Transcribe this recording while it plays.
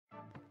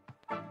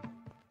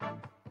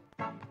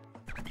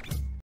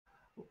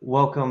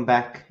welcome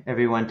back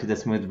everyone to the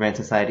Smooth Brain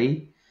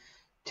Society.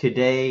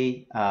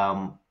 Today,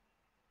 our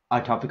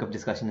topic of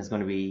discussion is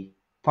going to be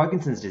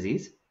Parkinson's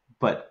disease,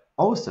 but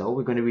also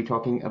we're going to be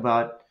talking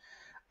about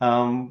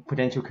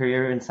potential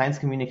career in science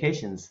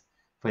communications.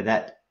 For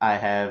that, I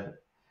have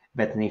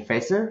Bethany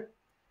Facer.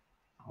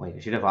 Wait, I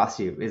should have asked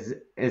you.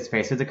 Is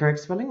Facer the correct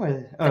spelling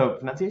or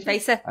pronunciation?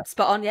 Facer,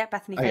 spot on, yeah.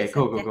 Bethany Okay, Facer.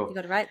 cool. You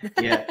got it right.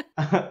 Yeah.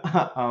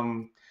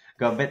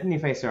 Got Bethany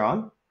Facer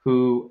on,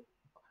 who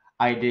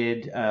I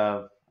did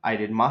I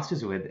did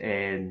masters with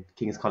in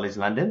King's College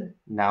London.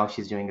 Now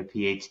she's doing a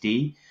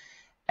PhD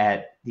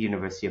at the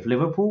University of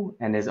Liverpool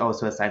and is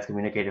also a science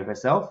communicator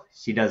herself.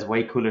 She does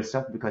way cooler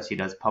stuff because she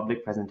does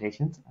public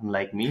presentations,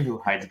 unlike me, who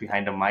hides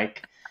behind a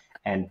mic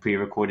and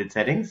pre-recorded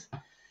settings.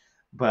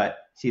 But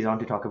she's on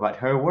to talk about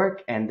her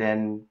work, and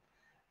then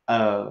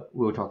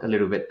we'll talk a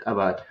little bit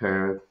about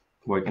her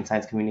work in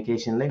science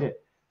communication later.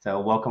 So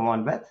welcome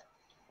on, Beth.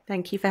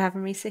 Thank you for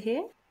having me,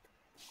 Sahir.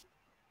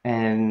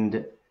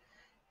 And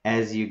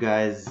as you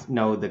guys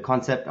know, the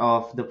concept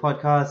of the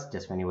podcast,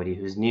 just for anybody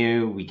who's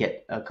new, we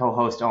get a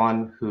co-host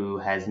on who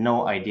has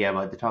no idea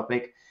about the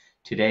topic.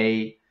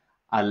 Today,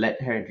 I'll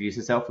let her introduce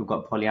herself. We've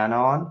got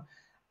Pollyanna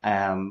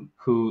on,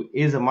 who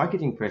is a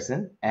marketing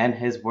person and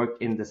has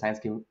worked in the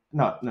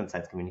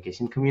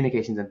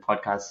communications and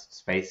podcast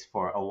space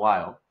for a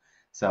while.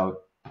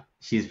 So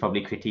she's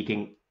probably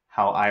critiquing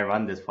how I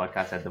run this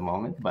podcast at the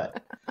moment,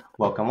 but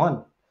welcome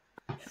on.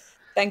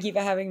 Thank you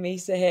for having me,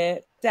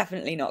 Sahir.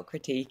 Definitely not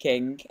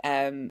critiquing.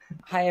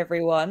 Hi,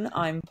 everyone.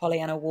 I'm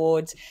Pollyanna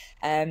Ward.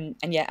 And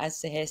yeah, as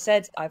Sahir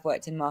said, I've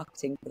worked in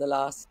marketing for the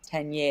last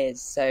 10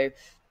 years. So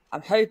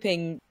I'm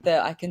hoping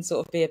that I can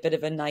sort of be a bit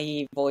of a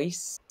naive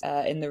voice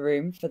in the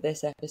room for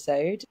this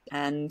episode.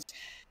 And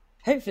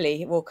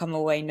hopefully we'll come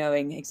away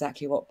knowing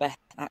exactly what Beth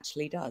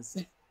actually does.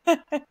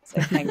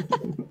 So thank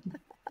you.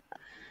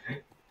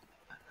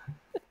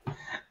 All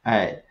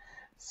right.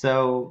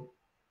 So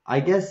I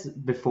guess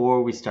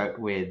before we start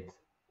with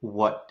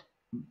what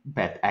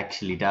Beth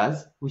actually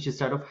does, we should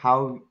start off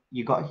how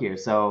you got here.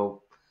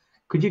 So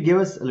could you give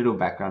us a little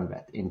background,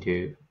 Beth,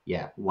 into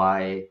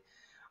why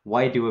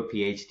do a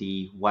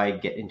PhD, why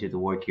get into the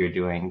work you're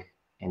doing,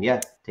 and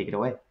take it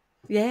away.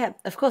 Yeah,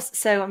 of course.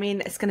 So I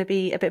mean, it's going to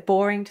be a bit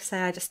boring to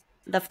say I just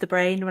loved the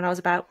brain when I was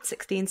about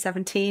 16,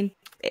 17.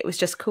 It was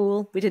just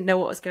cool. We didn't know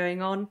what was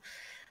going on.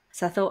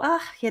 So I thought,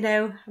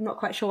 I'm not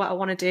quite sure what I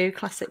want to do.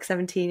 Classic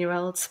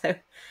 17-year-old. So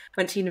I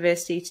went to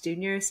university to do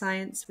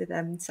neuroscience with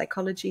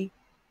psychology.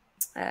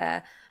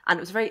 And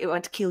it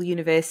went to Keele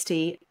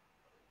University,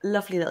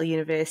 lovely little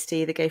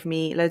university. They gave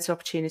me loads of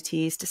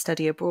opportunities to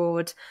study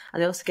abroad.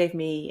 And they also gave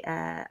me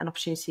an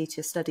opportunity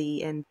to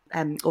study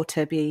or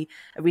to be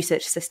a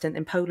research assistant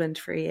in Poland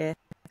for a year,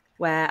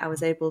 where I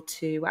was able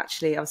to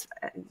I was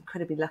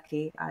incredibly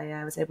lucky.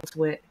 I was able to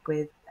work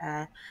with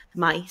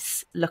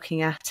mice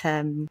looking at...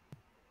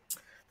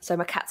 So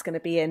my cat's going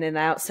to be in and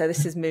out. So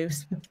this is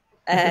Moose.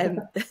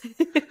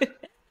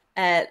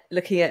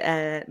 Looking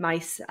at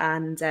mice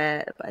and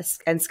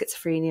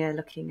schizophrenia,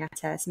 looking at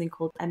something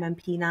called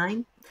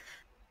MMP9.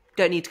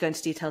 Don't need to go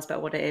into details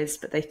about what it is,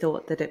 but they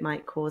thought that it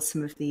might cause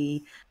some of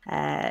the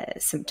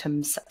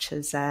symptoms such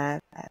as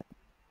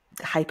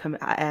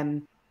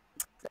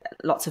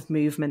lots of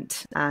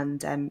movement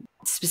and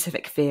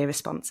specific fear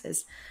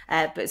responses.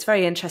 But it's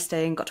very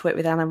interesting. Got to work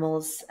with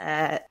animals.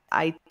 I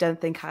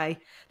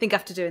think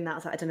after doing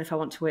that, I don't know if I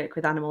want to work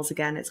with animals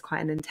again. It's quite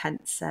an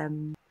intense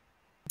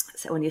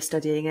so when you're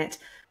studying it.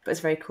 But it was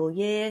a very cool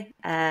year.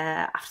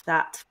 After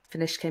that,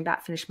 came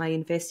back, finished my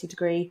university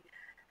degree.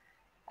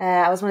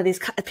 I was one of these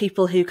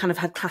people who kind of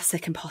had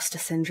classic imposter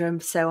syndrome.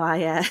 So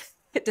I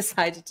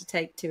decided to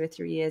take 2 or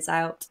 3 years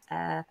out.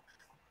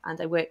 And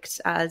I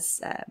worked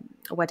as a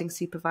wedding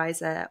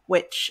supervisor,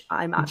 which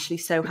I'm actually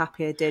so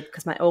happy I did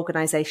because my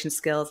organisation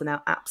skills are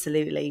now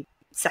absolutely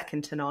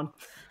second to none.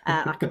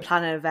 I could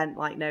plan an event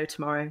like no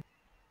tomorrow.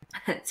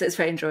 So it's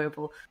very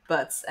enjoyable.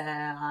 But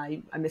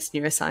I missed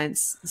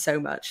neuroscience so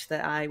much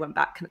that I went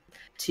back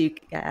to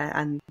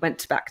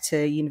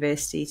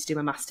university to do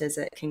my master's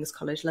at King's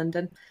College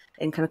London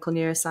in clinical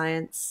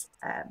neuroscience.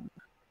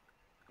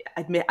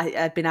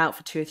 I'd been out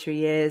for 2 or 3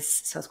 years,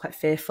 so I was quite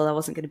fearful I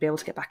wasn't going to be able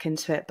to get back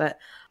into it. But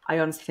I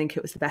honestly think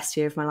it was the best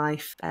year of my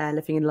life,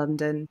 living in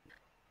London,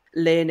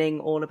 learning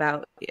all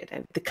about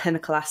the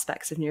clinical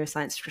aspects of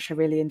neuroscience, which I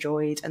really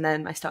enjoyed. And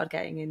then I started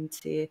getting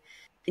into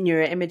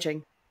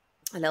neuroimaging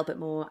a little bit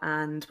more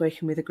and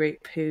working with a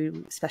group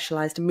who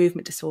specialised in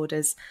movement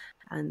disorders.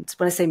 And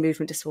when I say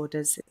movement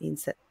disorders, it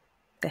means that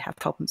they have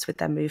problems with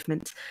their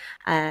movement,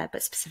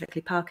 but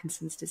specifically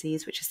Parkinson's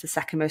disease, which is the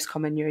second most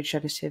common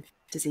neurodegenerative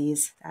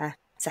disease,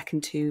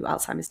 second to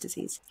Alzheimer's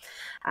disease.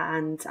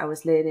 And I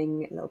was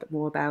learning a little bit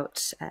more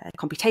about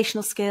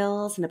computational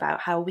skills and about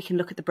how we can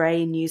look at the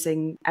brain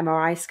using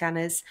MRI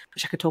scanners,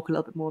 which I could talk a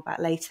little bit more about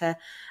later,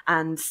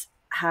 and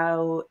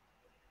how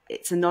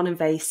it's a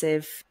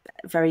non-invasive,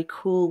 very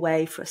cool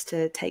way for us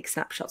to take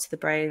snapshots of the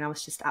brain. I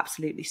was just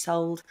absolutely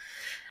sold.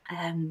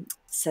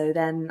 So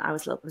then I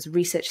was a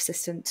research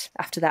assistant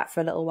after that for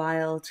a little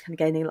while, kind of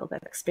gaining a little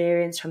bit of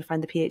experience, trying to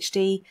find the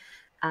PhD.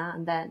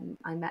 And then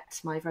I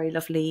met my very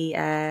lovely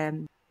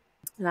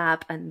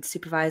lab and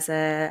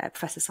supervisor,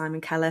 Professor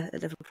Simon Keller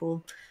at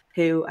Liverpool,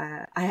 who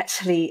I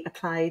actually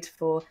applied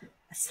for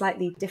a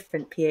slightly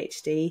different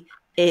PhD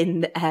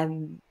in.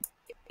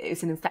 It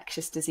was in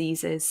infectious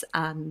diseases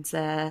and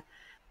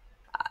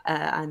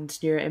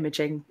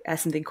neuroimaging,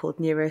 something called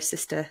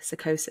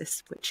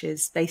neurocysticercosis, which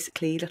is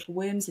basically little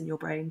worms in your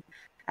brain,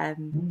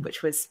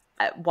 which was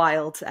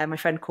wild. My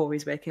friend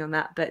Corey's working on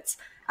that, but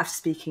after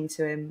speaking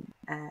to him,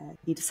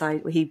 he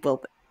decided,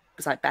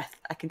 was like, Beth,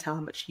 I can tell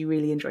how much you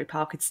really enjoy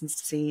Parkinson's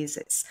disease.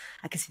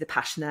 I can see the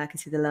passion there, I can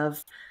see the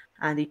love.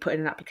 And he put in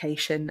an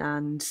application,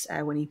 and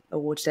when he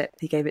awarded it,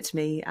 he gave it to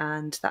me,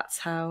 and that's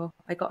how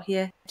I got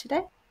here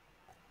today.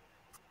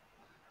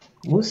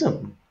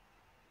 Awesome.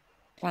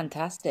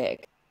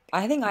 Fantastic.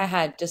 I think I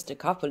had just a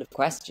couple of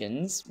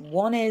questions.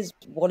 One is,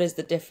 what is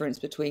the difference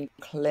between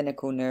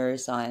clinical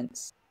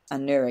neuroscience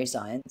and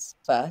neuroscience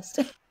first?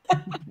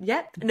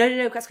 Yeah,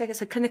 no, that's okay.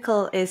 So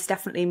clinical is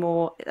definitely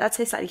more, I'd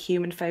say, slightly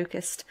human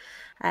focused,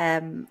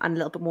 and a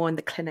little bit more in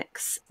the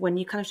clinics. When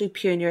you kind of do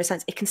pure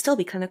neuroscience, it can still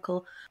be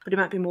clinical, but it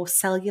might be more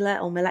cellular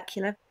or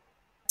molecular,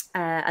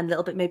 and a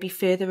little bit maybe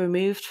further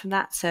removed from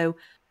that. So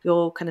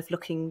you're kind of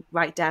looking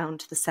right down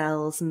to the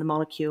cells and the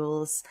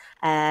molecules,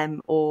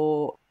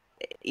 or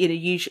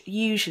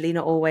usually,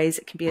 not always,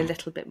 it can be a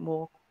little bit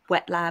more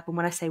wet lab. And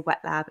when I say wet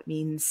lab, it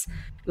means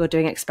you're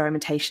doing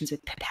experimentations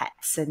with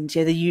pipettes and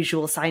the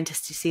usual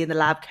scientists you see in the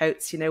lab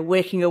coats,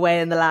 working away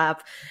in the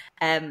lab.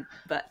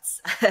 But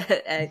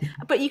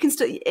you can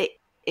still,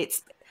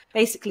 it's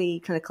basically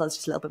clinical is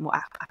just a little bit more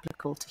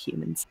applicable to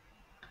humans.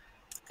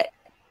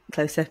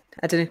 Closer.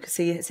 I don't know,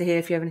 see here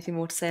if you have anything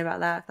more to say about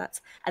that, if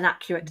that's an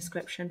accurate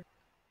description.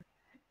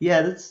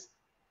 Yeah,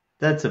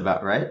 that's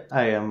about right.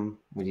 I am,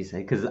 what do you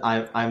say? Because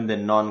I'm the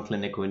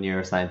non-clinical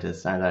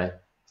neuroscientist, and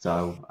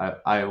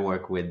I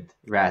work with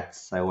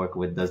rats. I work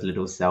with those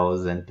little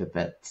cells and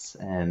pipettes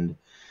and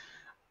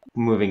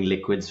moving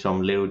liquids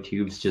from little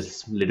tubes,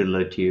 just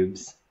little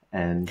tubes,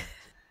 and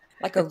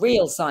like a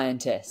real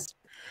scientist.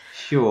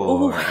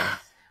 Sure. Ooh,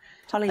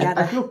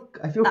 Pollyanna. I feel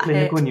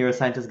clinical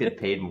neuroscientists get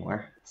paid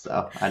more,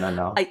 so I don't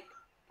know.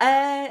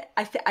 I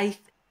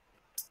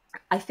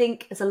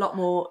think there's a lot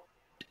more.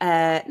 No,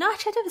 actually, I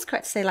don't think it's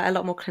correct to say a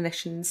lot more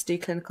clinicians do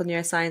clinical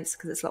neuroscience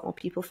because it's a lot more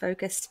people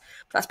focused.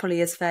 But that's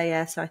probably is fair,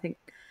 yeah. So I think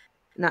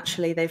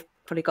naturally they've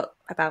probably got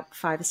about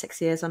 5 or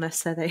 6 years on us,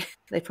 so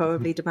they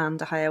probably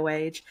demand a higher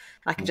wage.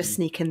 I can just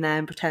sneak in there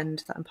and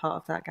pretend that I'm part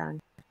of that gang.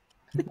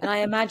 And I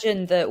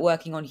imagine that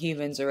working on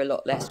humans are a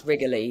lot less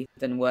wriggly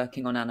than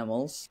working on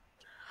animals.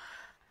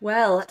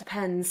 Well, it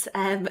depends.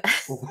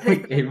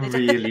 It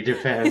really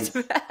depends.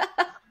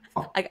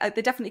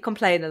 They definitely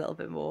complain a little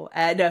bit more.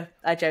 No,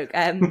 I joke.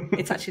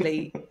 It's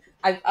actually,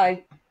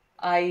 I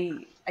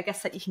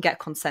guess that you can get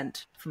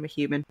consent from a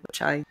human,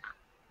 which I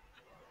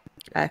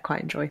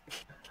quite enjoy.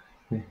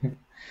 No,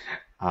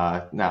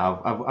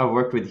 I've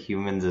worked with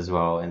humans as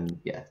well, and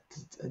yeah,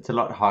 it's a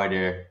lot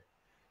harder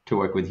to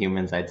work with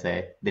humans. I'd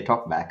say they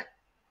talk back.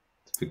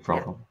 It's a big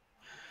problem. Yeah.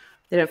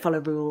 They don't follow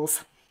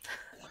rules.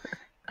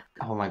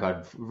 Oh my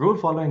god, rule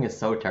following is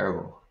so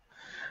terrible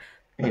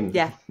in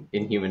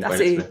human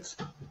participants.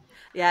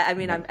 Yeah, I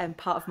mean, I'm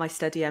part of my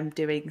study. I'm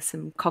doing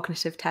some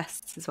cognitive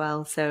tests as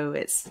well, so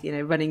it's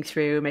running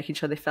through, making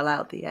sure they fill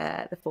out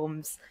the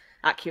forms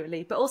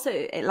accurately. But also,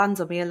 it lands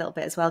on me a little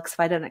bit as well, because if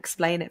I don't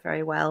explain it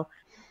very well,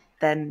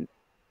 then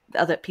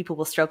other people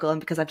will struggle. And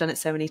because I've done it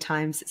so many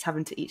times, it's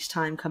having to each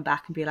time come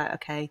back and be like,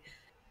 okay,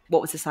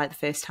 what was this like the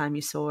first time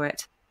you saw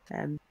it?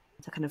 So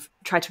I kind of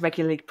try to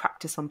regularly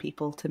practice on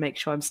people to make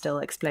sure I'm still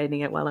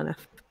explaining it well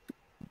enough.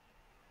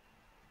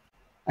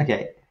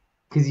 Okay,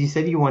 because you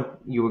said you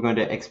were going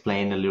to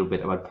explain a little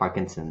bit about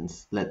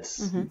Parkinson's.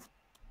 Let's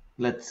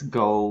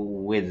go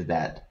with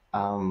that.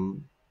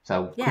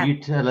 So could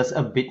you tell us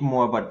a bit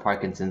more about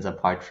Parkinson's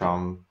apart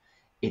from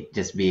it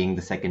just being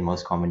the second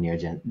most common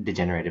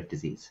neurodegenerative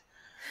disease?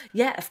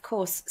 Yeah, of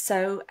course.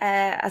 So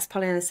as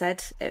Pollyanna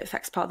said, it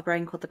affects part of the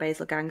brain called the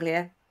basal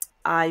ganglia.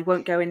 I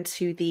won't go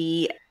into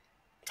the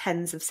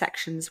tens of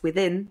sections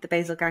within the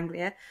basal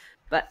ganglia,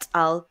 but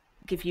I'll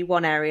give you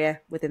one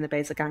area within the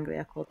basal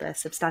ganglia called the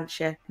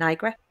substantia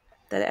nigra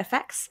that it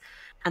affects,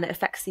 and it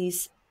affects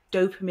these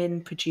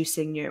dopamine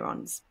producing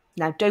neurons.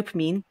 Now,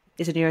 dopamine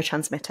is a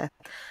neurotransmitter,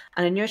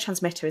 and a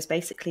neurotransmitter is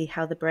basically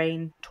how the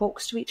brain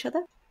talks to each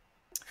other.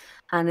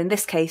 And in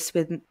this case,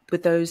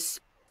 with those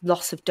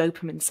loss of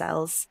dopamine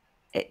cells,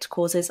 it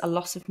causes a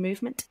loss of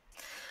movement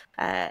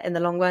in the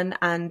long run.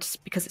 And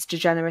because it's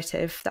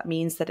degenerative, that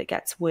means that it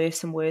gets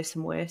worse and worse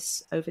and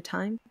worse over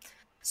time.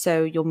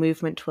 So your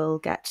movement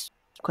will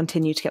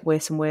continue to get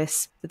worse and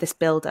worse with this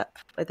build-up,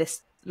 with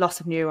this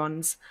loss of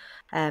neurons,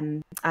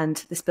 and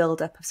this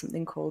build-up of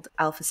something called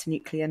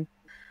alpha-synuclein.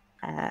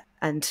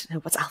 And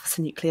what's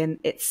alpha-synuclein?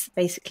 It's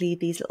basically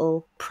these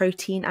little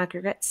protein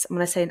aggregates. And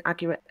when I say an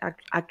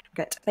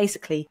aggregate,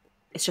 basically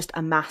it's just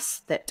a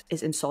mass that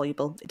is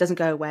insoluble. It doesn't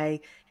go away.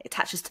 It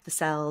attaches to the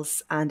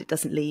cells and it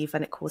doesn't leave,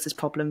 and it causes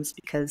problems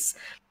because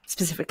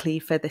specifically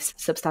for this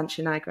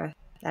substantia nigra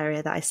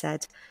area that I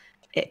said,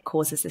 it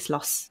causes this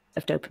loss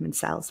of dopamine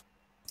cells,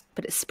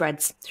 but it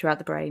spreads throughout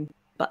the brain.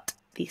 But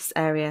this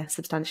area,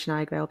 substantia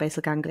nigra or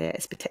basal ganglia,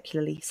 is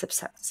particularly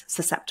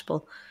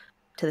susceptible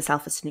to this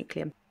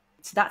alpha-synuclein.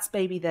 So that's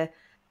maybe the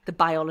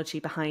biology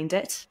behind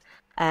it.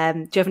 Do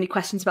you have any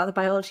questions about the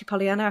biology,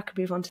 Pollyanna? I could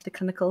move on to the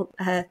clinical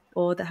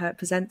or how it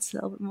presents a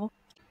little bit more.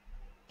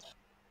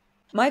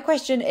 My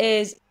question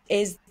is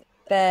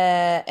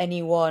there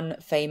anyone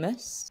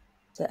famous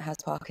that has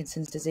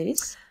Parkinson's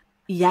disease?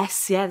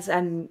 Yes, there's,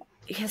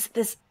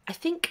 I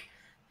think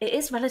it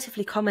is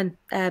relatively common.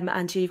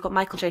 And you've got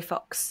Michael J.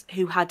 Fox,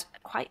 who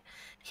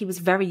he was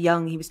very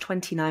young. He was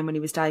 29 when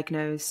he was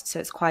diagnosed. So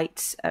it's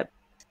quite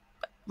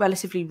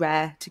relatively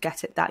rare to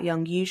get it that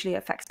young. Usually it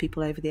affects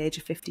people over the age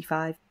of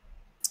 55.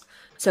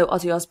 So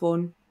Ozzy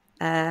Osbourne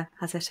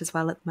has it as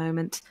well at the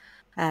moment.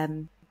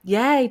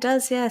 Yeah, he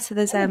does. Yeah. So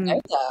there's, I didn't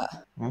know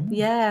that.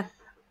 Yeah.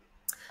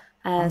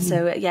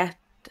 So it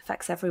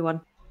affects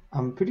everyone.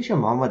 I'm pretty sure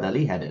Muhammad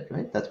Ali had it,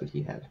 right? That's what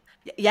he had.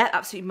 Yeah,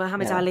 absolutely.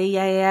 Muhammad Ali.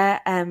 Yeah.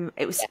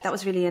 That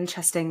was really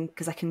interesting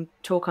because I can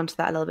talk onto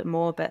that a little bit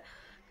more. But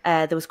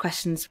there was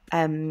questions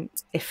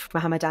if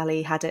Muhammad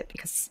Ali had it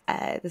because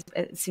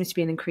it seems to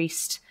be an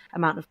increased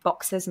amount of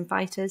boxers and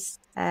fighters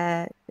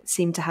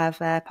seem to have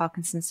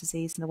Parkinson's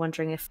disease, and they're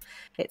wondering if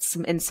it's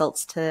some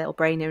insults to or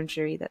brain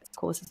injury that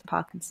causes the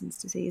Parkinson's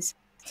disease.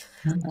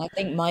 I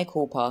think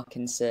Michael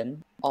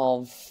Parkinson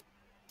of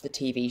the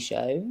TV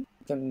show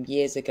from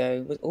years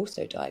ago was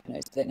also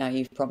diagnosed with it. Now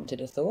you've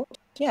prompted a thought.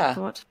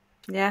 Yeah.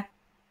 Yeah.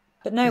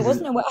 But no,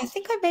 wasn't it? I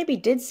think I maybe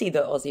did see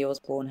that Ozzy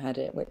Osbourne had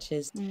it, which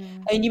is...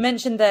 I mean, you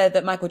mentioned there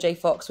that Michael J.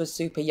 Fox was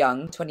super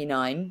young,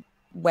 29.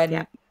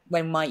 When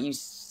might you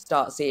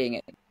start seeing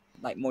it?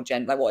 Like more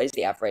like what is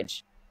the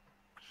average?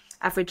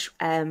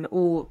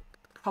 Or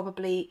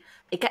probably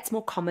it gets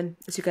more common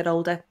as you get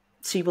older.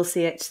 So you will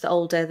see it. The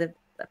older the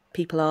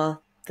people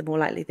are, the more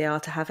likely they are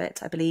to have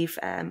it. I believe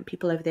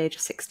people over the age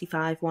of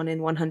 65, 1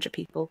 in 100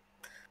 people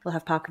will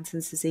have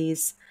Parkinson's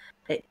disease.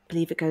 I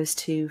believe it goes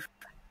to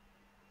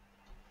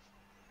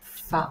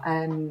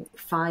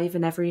 5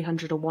 in every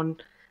 100 or 1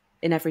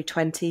 in every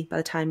 20 by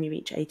the time you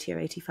reach 80 or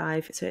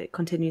 85. So it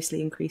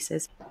continuously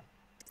increases.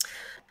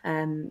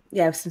 Some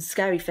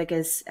scary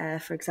figures.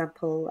 For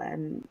example,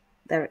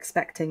 they're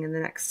expecting in the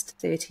next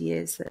 30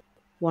 years that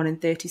 1 in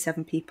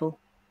 37 people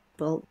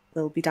will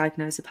be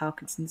diagnosed with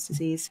Parkinson's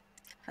disease.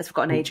 As we've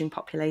got an aging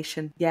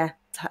population,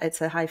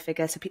 it's a high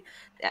figure. So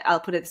I'll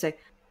put it this way: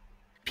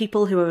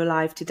 people who are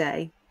alive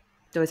today,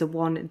 there is a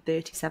 1 in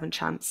 37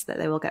 chance that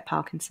they will get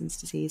Parkinson's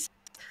disease.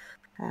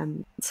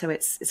 So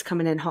it's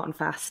coming in hot and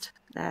fast.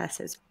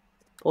 So it's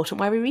important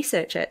why we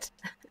research it.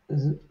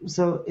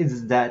 So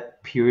is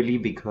that purely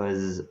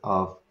because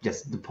of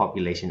just the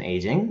population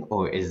aging,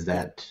 or is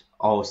that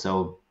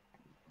also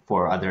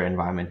for other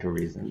environmental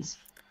reasons?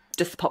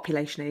 Just the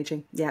population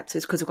aging. Yeah, so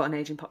it's because we've got an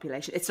aging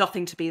population. It's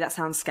nothing to be. That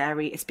sounds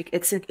scary.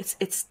 It's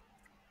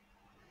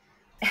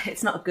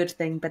not a good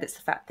thing, but it's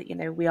the fact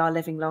that we are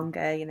living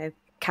longer.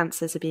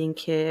 Cancers are being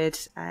cured,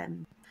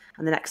 and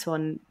the next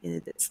one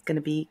that's going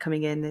to be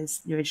coming in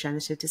is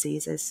neurodegenerative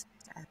diseases,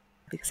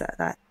 because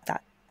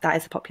that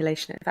is the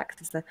population it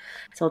affects.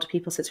 It's older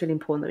people, so it's really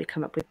important that we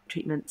come up with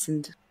treatments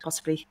and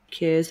possibly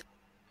cures.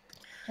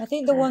 I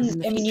think the ones,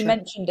 you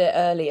mentioned it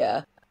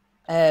earlier,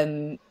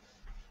 and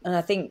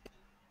I think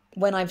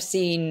when I've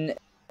seen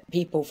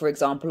people, for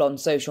example, on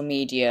social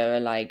media are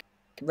like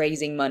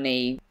raising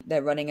money,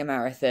 they're running a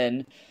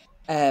marathon,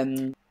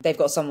 they've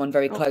got someone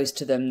very close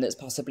to them that's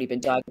possibly been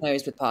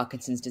diagnosed with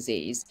Parkinson's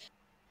disease,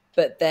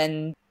 but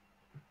then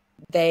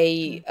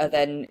they are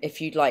then,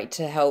 if you'd like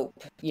to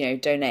help,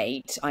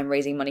 donate, I'm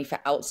raising money for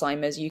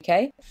Alzheimer's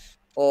UK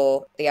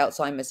or the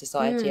Alzheimer's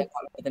Society, I can't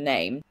remember the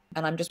name.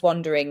 And I'm just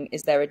wondering,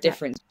 is there a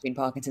difference between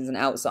Parkinson's and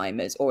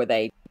Alzheimer's, or are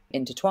they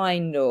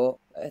intertwined? Or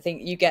I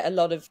think you get a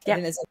lot of, I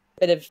think there's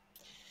a bit of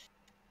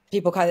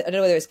people I don't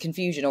know whether it's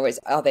confusion or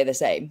are they the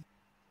same?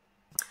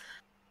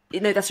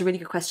 That's a really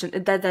good question.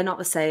 They're not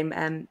the same.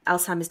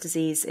 Alzheimer's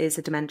disease is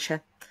a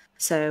dementia.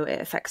 So it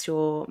affects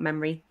your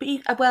memory. But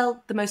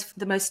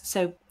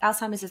so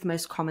Alzheimer's is the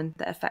most common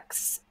that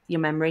affects your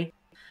memory.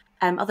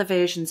 Other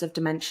versions of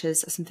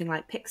dementias are something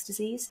like Pick's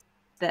disease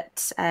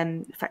that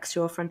affects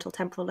your frontal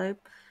temporal lobe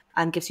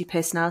and gives you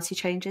personality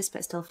changes, but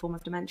it's still a form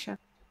of dementia.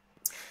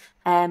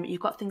 You've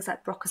got things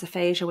like Broca's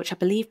aphasia, which I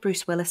believe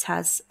Bruce Willis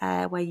has,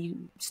 where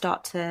you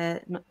start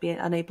to not be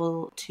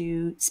unable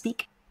to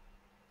speak.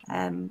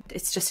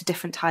 It's just a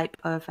different type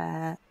of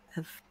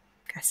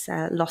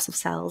loss of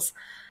cells.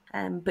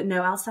 But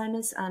no,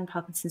 Alzheimer's and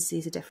Parkinson's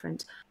disease are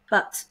different.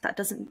 But that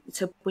doesn't.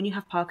 So when you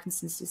have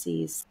Parkinson's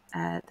disease,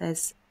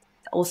 there's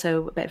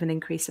also a bit of an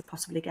increase of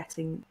possibly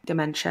getting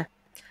dementia,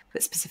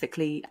 but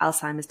specifically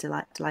Alzheimer's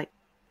like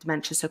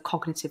dementia, so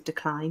cognitive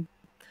decline,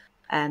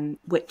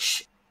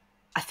 which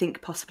I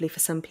think possibly for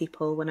some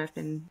people, when I've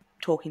been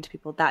talking to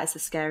people, that is the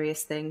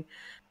scariest thing.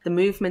 The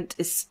movement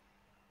is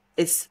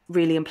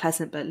really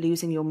unpleasant, but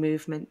losing your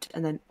movement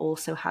and then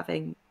also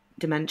having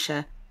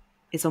dementia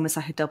is almost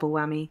like a double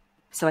whammy.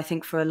 So I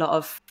think for a lot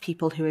of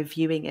people who are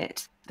viewing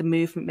it, the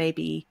movement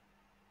maybe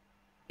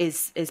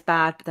is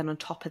bad, but then on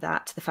top of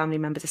that, the family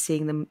members are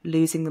seeing them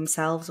losing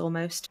themselves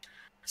almost.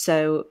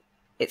 So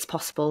it's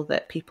possible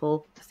that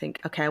people think,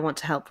 okay, I want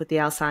to help with the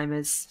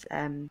Alzheimer's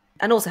and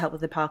also help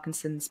with the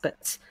Parkinson's,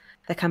 but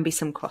there can be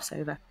some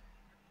crossover.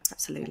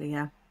 Absolutely,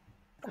 yeah.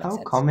 How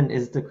common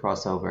is the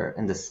crossover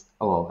in this?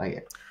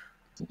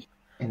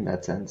 In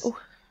that sense.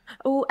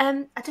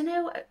 I don't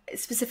know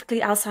specifically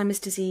Alzheimer's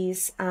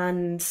disease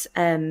and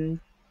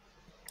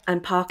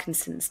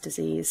Parkinson's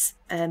disease,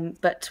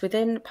 but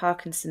within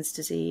Parkinson's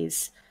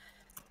disease,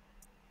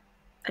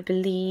 I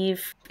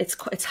believe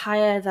it's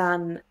higher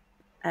than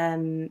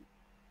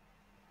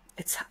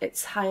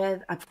it's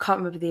higher. I can't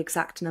remember the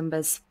exact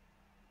numbers.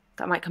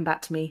 That might come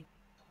back to me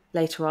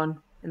later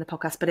on in the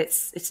podcast, but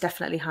it's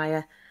definitely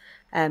higher.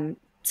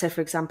 So,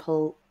 for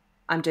example,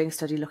 I'm doing a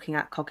study looking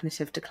at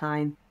cognitive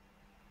decline.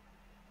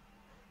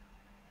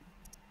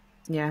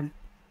 Yeah.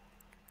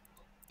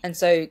 And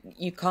so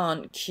you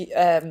can't,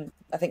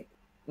 I think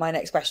my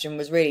next question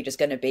was really just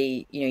going to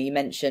be, you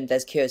mentioned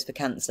there's cures for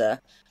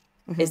cancer.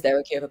 Mm-hmm. Is there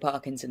a cure for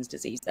Parkinson's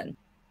disease then?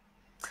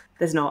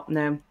 There's not,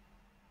 no.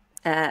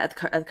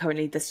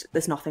 Currently,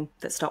 there's nothing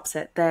that stops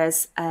it.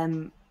 There's,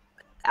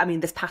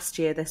 this past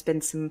year, there's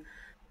been some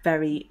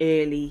very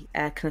early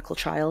clinical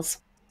trials.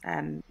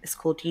 It's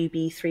called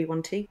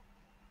UB312.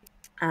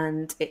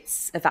 And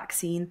it's a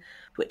vaccine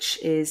which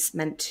is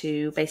meant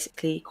to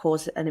basically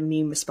cause an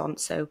immune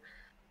response. So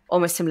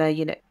almost similar,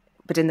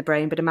 but in the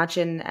brain. But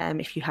imagine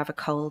if you have a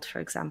cold, for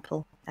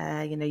example,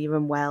 you're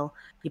unwell,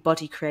 your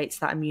body creates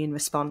that immune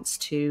response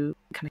to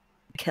kind of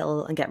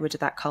kill and get rid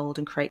of that cold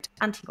and create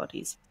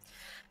antibodies.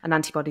 And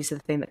antibodies are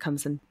the thing that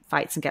comes and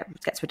fights and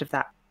gets rid of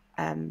that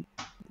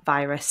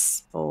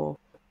virus or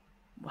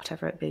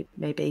whatever it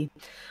may be.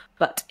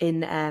 But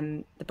in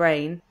the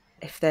brain,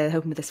 if they're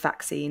hoping with this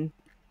vaccine,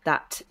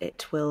 that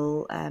it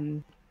will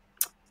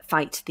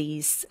fight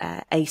these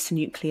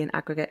asynuclein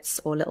aggregates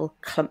or little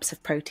clumps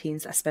of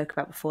proteins I spoke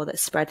about before that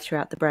spread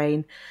throughout the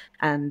brain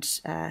and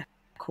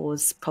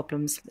cause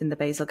problems in the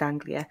basal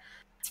ganglia.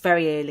 It's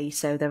very early,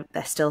 so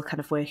they're still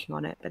kind of working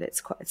on it, but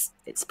it's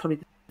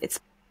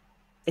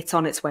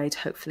on its way to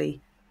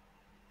hopefully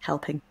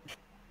helping.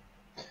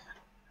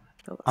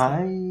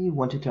 I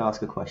wanted to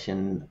ask a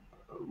question,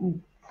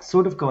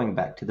 sort of going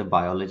back to the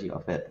biology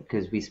of it,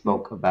 because we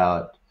spoke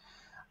about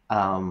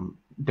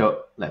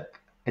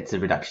it's a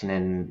reduction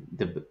in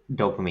the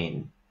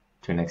dopamine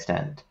to an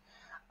extent,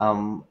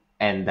 and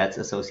that's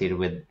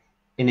associated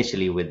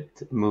initially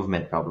with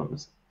movement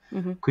problems.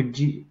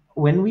 Mm-hmm.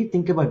 When we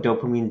think about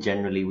dopamine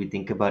generally, we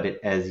think about it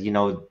as,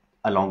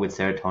 along with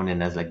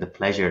serotonin as like the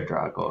pleasure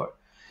drug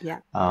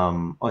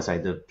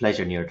the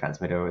pleasure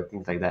neurotransmitter or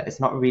things like that.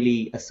 It's not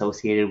really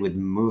associated with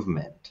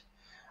movement.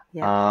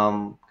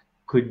 Yeah.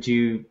 Could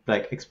you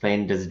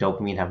explain, does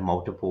dopamine have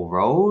multiple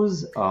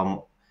roles?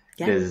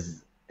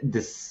 Does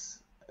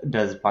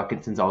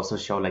Parkinson's also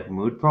show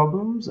mood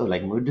problems or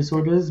mood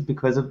disorders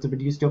because of the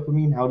reduced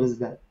dopamine? How does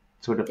that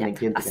sort of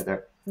link in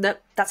together? No,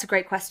 that's a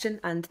great question.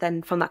 And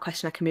then from that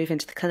question, I can move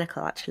into the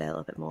clinical actually a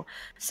little bit more.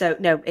 So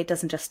no, it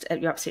doesn't just,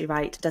 you're absolutely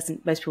right. It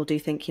doesn't, most people do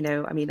think,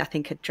 I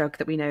think a drug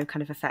that we know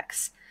kind of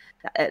affects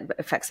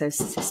those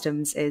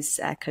systems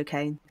is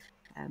cocaine.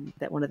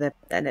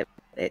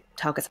 It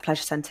targets a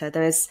pleasure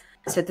center.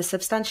 So the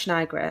substantia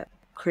nigra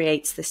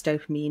creates this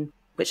dopamine,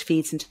 which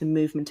feeds into the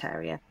movement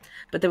area.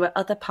 But there are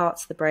other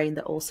parts of the brain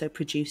that also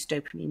produce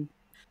dopamine.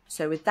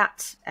 So with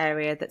that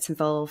area that's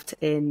involved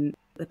in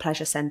the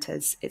pleasure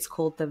centers, it's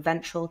called the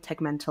ventral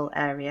tegmental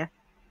area.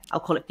 I'll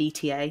call it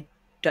VTA.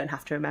 Don't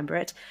have to remember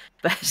it,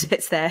 but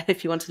it's there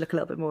if you want to look a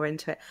little bit more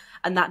into it.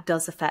 And that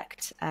does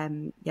affect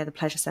the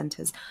pleasure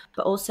centers.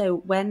 But also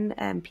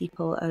when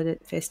people are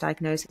first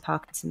diagnosed with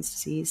Parkinson's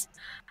disease,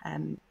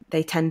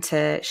 they tend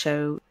to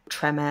show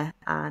tremor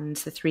and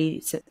the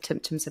three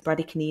symptoms of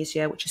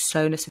bradykinesia, which is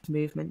slowness of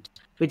movement,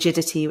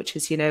 rigidity, which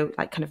is,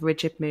 kind of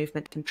rigid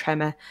movement, and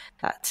tremor,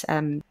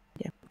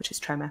 which is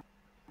tremor.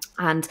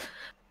 And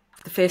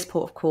the first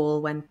port of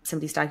call when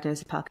somebody's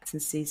diagnosed with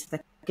Parkinson's disease,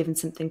 they're given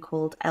something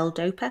called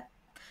L-DOPA.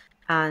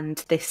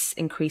 And this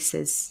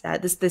increases,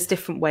 there's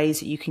different ways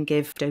that you can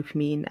give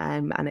dopamine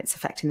and it's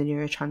affecting the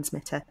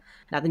neurotransmitter.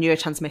 Now, the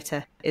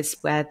neurotransmitter is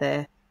where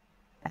the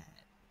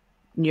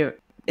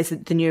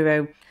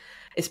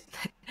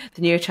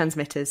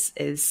neurotransmitters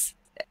is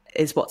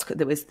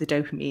that was the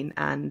dopamine,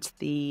 and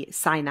the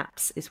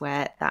synapse is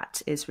where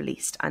that is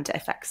released and it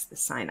affects the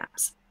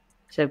synapse.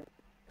 So,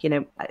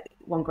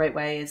 one great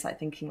way is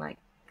thinking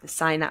the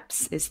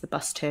synapse is the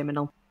bus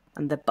terminal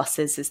and the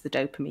buses is the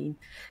dopamine.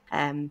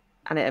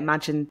 And I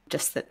imagine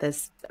just that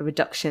there's a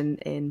reduction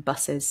in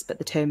buses, but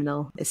the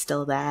terminal is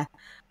still there.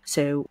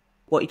 So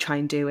what you try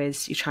and do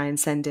is you try and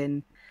send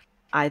in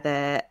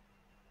either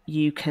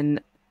you can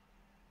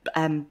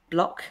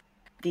block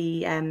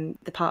the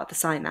part of the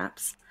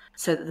synapse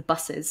so that the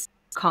buses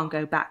can't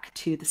go back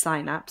to the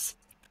synapse.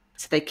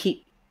 So they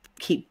keep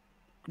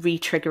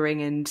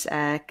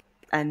re-triggering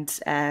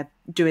and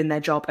doing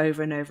their job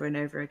over and over and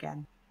over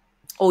again.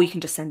 Or you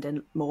can just send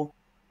in more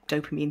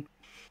dopamine.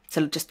 So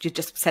you're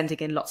just sending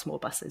in lots more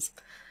buses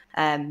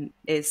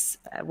is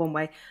one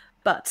way.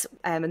 But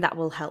and that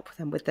will help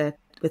them with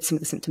some of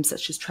the symptoms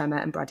such as tremor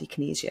and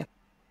bradykinesia.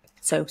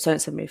 So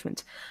and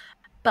movement.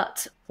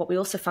 But what we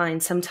also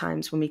find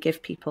sometimes when we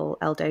give people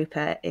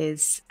L-DOPA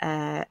is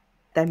their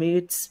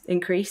moods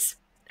increase.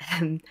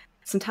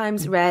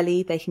 Sometimes,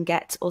 rarely, they can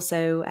get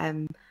also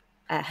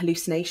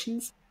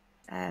hallucinations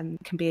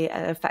can be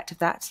an effect of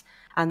that.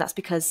 And that's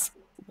because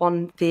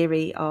one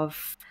theory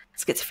of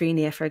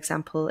schizophrenia, for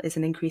example, is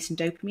an increase in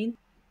dopamine.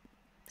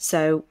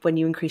 So when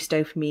you increase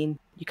dopamine,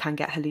 you can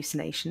get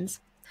hallucinations.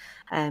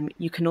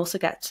 You can also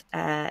get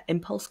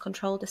impulse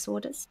control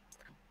disorders.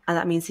 And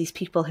that means these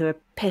people who are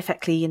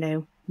perfectly,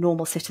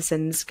 normal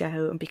citizens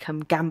go and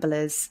become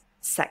gamblers,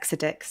 sex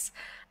addicts.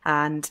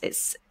 And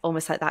it's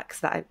almost like that,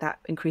 because that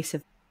increase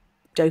of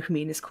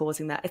dopamine is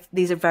causing that.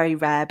 These are very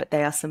rare, but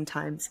they are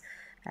sometimes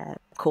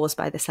caused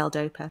by this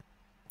L-DOPA.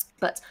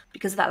 But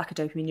because of that lack of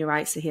dopamine, you're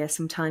right. So here,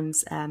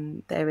 sometimes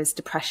there is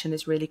depression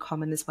is really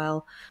common as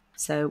well.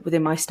 So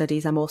within my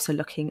studies, I'm also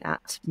looking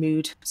at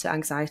mood, so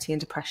anxiety and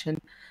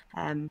depression.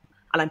 And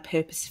I'm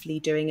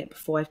purposefully doing it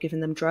before I've given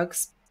them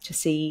drugs to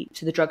see,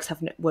 so the drugs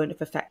won't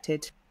have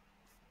affected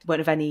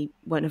their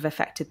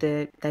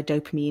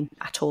dopamine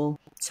at all.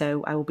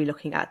 So I will be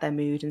looking at their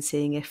mood and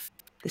seeing if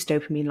this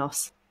dopamine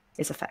loss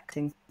is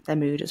affecting their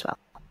mood as well.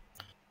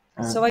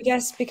 So I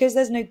guess because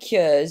there's no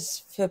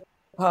cures for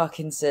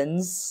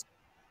Parkinson's,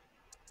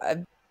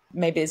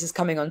 maybe this is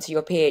coming onto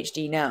your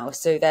PhD now.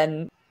 So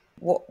then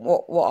what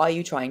are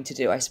you trying to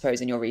do, I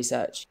suppose, in your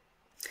research?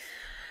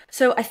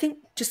 So I think,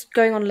 just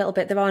going on a little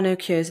bit, there are no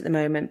cures at the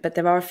moment, but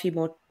there are a few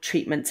more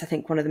treatments. I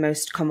think one of the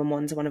most common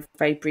ones I want to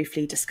very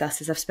briefly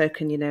discuss is, I've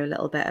spoken, a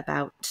little bit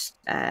about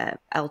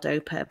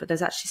L-DOPA, but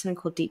there's actually something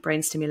called deep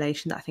brain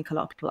stimulation that I think a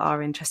lot of people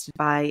are interested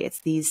by. It's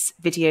these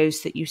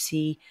videos that you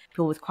see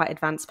people with quite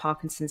advanced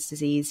Parkinson's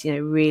disease,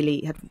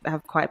 really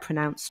have quite a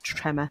pronounced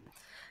tremor,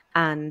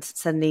 and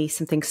suddenly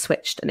something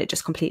switched and it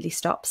just completely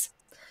stops.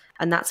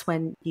 And that's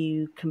when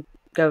you can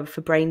go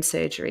for brain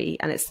surgery,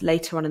 and it's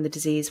later on in the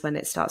disease when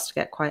it starts to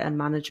get quite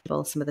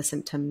unmanageable, some of the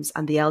symptoms,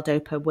 and the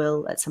L-DOPA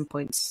will at some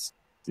points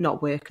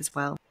not work as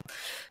well,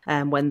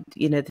 when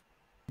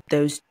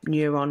those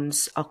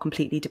neurons are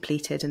completely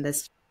depleted and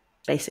there's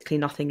basically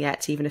nothing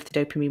yet. Even if the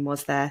dopamine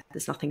was there,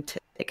 there's nothing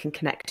it can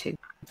connect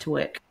to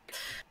work.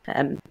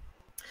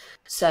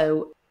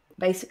 So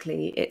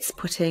basically it's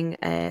putting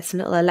some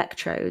little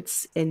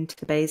electrodes into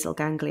the basal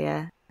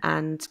ganglia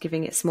and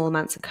giving it small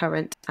amounts of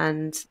current,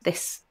 and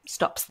this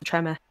stops the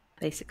tremor,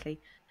 basically.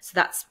 So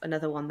that's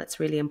another one that's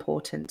really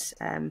important.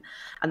 And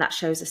that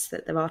shows us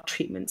that there are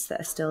treatments that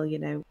are still,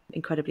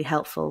 incredibly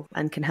helpful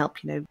and can help,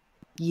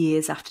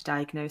 years after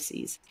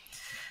diagnoses.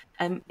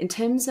 In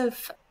terms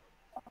of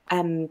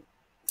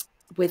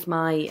with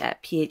my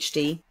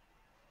PhD,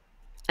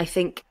 I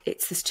think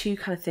there's two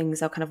kind of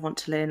things I kind of want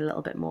to learn a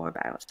little bit more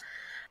about.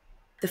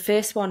 The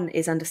first one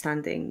is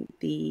understanding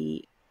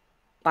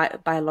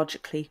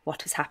biologically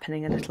what is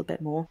happening a little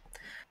bit more.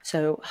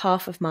 So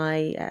half of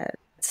my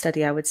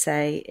study, I would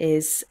say,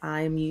 is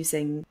I'm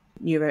using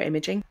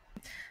neuroimaging,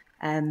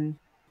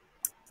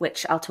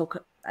 which I'll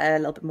talk a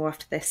little bit more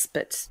after this.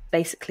 But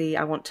basically,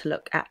 I want to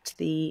look at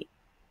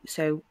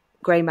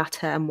grey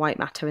matter and white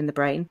matter in the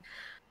brain.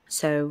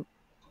 So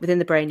within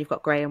the brain, you've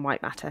got grey and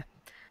white matter.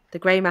 The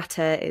grey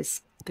matter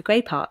is the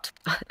grey part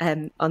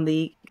on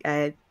the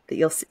that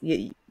you'll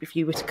see, if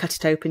you were to cut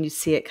it open, you'd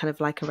see it kind of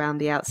like around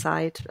the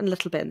outside and a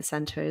little bit in the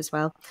centre as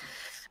well.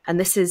 And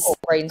this is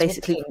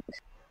basically,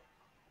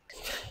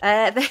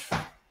 they're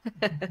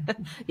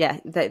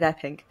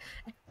pink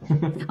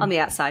on the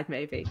outside,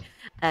 maybe.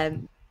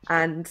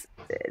 And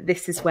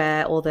this is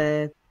where all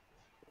the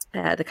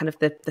kind of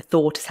the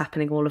thought is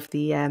happening. All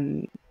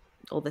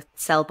the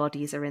cell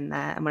bodies are in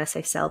there. And when I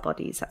say cell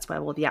bodies, that's where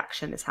all the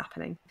action is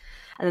happening.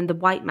 And then the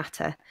white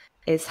matter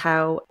is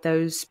how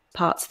those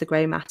parts of the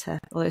grey matter,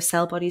 or those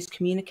cell bodies,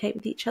 communicate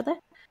with each other.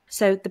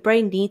 So the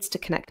brain needs to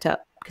connect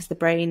up, because the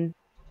brain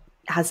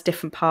has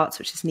different parts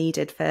which is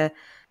needed for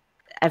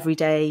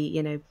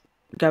everyday,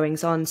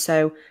 goings on.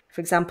 So,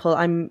 for example,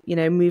 I'm,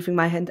 moving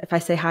my hand. If I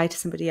say hi to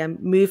somebody, I'm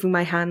moving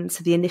my hand.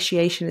 So the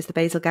initiation is the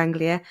basal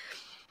ganglia,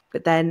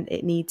 but then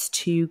it needs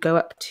to go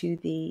up to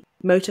the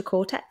motor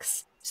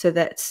cortex so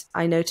that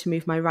I know to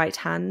move my right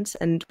hand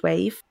and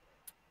wave.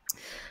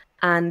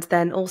 And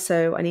then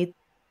also I need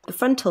the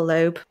frontal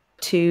lobe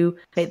to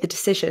make the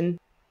decision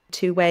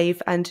to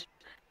wave, and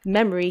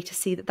memory to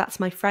see that that's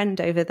my friend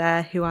over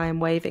there who I am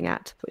waving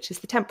at, which is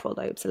the temporal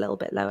lobes, a little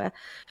bit lower.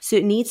 So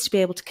it needs to be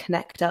able to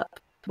connect up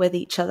with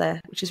each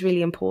other, which is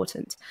really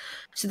important.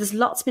 So there's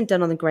lots been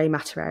done on the grey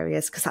matter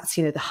areas, because that's,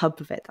 the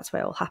hub of it. That's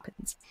where it all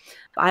happens.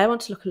 But I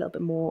want to look a little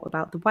bit more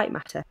about the white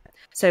matter.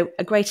 So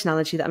a great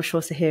analogy that I'm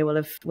sure Sahir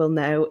will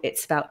know,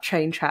 it's about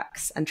train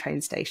tracks and train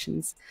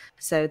stations.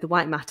 So the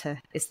white matter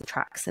is the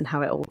tracks and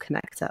how it all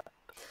connects up.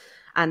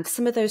 And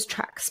some of those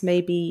tracks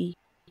maybe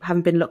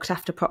haven't been looked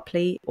after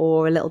properly,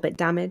 or a little bit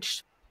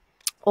damaged,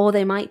 or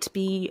they might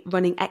be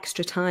running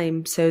extra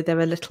time, so they're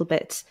a little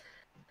bit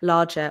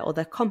larger, or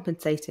they're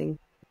compensating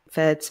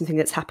for something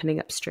that's happening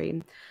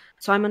upstream.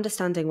 So I'm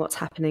understanding what's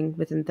happening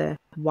within the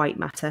white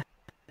matter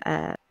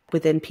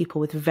within people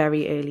with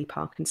very early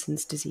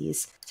Parkinson's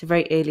disease, so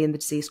very early in the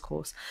disease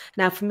course.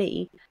 Now, for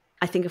me,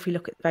 I think if we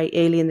look at very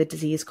early in the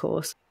disease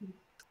course,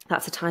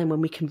 that's a time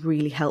when we can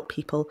really help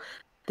people.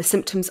 The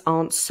symptoms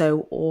aren't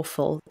so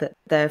awful that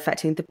they're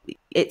affecting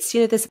it's,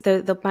 you know,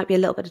 there might be a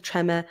little bit of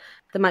tremor,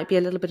 there might be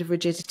a little bit of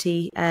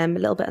rigidity, a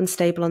little bit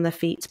unstable on their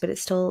feet, but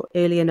it's still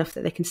early enough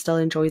that they can still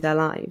enjoy their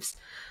lives.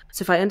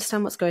 So if I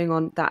understand what's going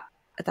on at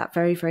that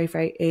very, very,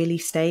 very early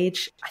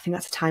stage, I think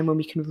that's a time when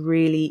we can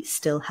really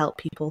still help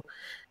people.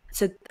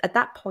 So at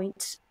that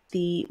point,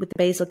 with the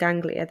basal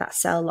ganglia, that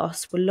cell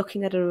loss, we're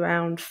looking at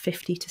around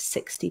 50 to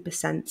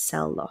 60%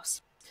 cell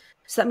loss.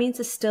 So that means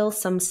there's still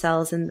some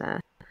cells in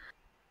there.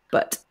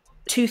 But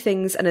two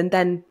things, and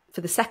then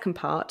for the second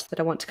part that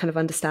I want to kind of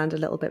understand a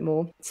little bit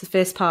more. So the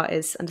first part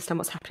is understand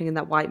what's happening in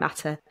that white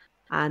matter,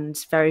 and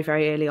very,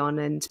 very early on,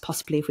 and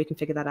possibly if we can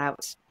figure that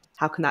out,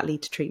 how can that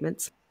lead to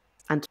treatments?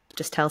 And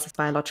just tells us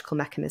biological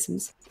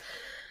mechanisms.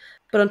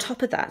 But on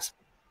top of that,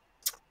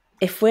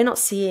 if we're not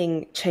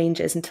seeing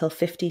changes until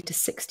 50 to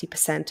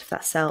 60% of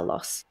that cell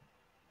loss,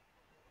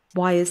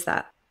 why is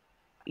that?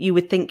 You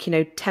would think,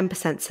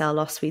 10% cell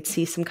loss, we'd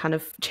see some kind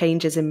of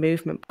changes in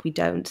movement, but we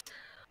don't.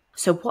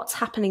 So what's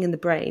happening in the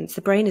brain? So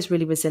the brain is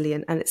really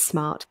resilient and it's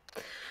smart.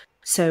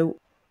 So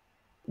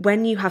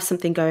when you have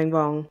something going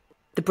wrong,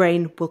 the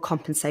brain will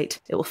compensate.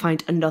 It will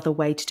find another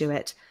way to do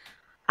it.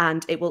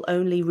 And it will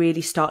only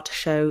really start to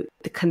show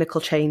the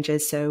clinical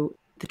changes, so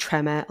the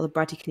tremor or the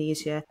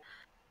bradykinesia,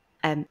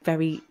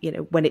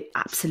 when it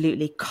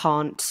absolutely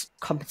can't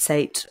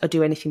compensate or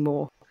do anything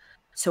more.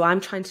 So I'm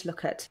trying to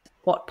look at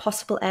what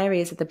possible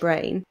areas of the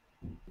brain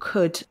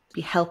could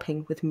be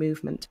helping with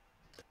movement,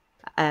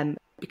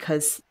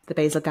 because the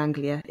basal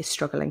ganglia is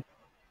struggling.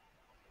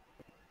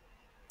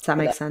 Does that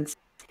make sense?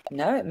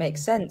 No, it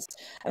makes sense.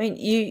 I mean,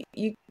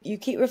 you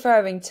keep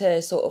referring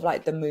to sort of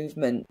like the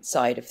movement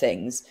side of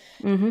things.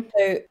 Mm-hmm.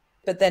 So,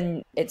 but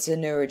then it's a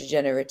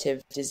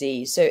neurodegenerative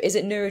disease. So is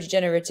it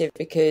neurodegenerative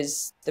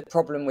because the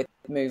problem with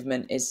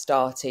movement is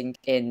starting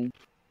in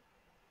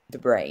the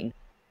brain?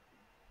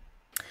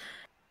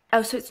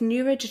 Oh, so it's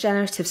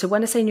neurodegenerative. So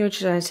when I say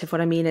neurodegenerative,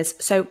 what I mean is,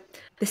 so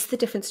this is the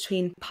difference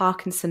between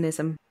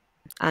Parkinsonism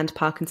and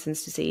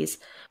Parkinson's disease.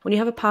 When you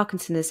have a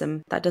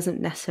Parkinsonism, that doesn't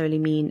necessarily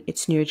mean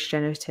it's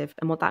neurodegenerative.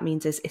 And what that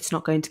means is it's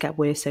not going to get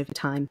worse over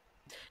time.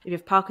 If you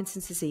have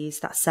Parkinson's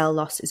disease, that cell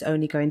loss is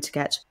only going to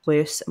get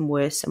worse and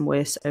worse and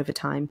worse over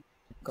time.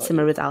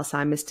 Similar with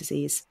Alzheimer's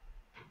disease.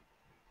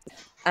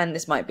 And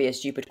this might be a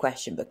stupid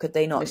question, but could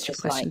they not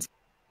just like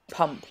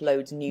pump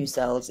loads of new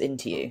cells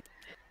into you?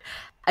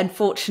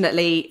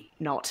 Unfortunately,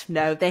 not.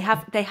 No, they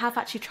have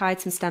actually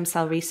tried some stem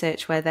cell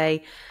research where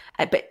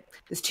but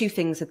there's two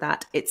things with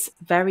that. It's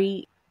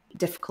very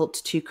difficult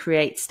to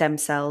create stem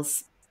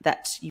cells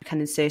that you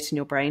can insert in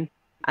your brain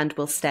and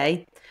will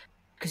stay,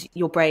 because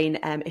your brain,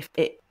 if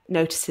it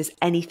notices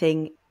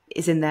anything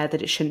is in there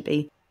that it shouldn't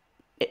be,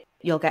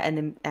 you'll get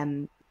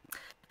an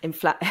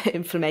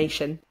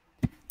inflammation,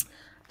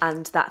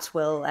 and that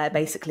will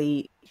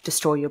basically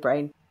destroy your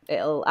brain.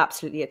 It'll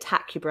absolutely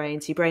attack your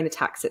brain. So your brain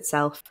attacks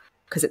itself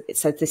because it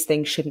says this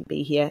thing shouldn't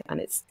be here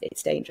and it's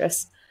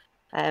dangerous.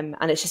 And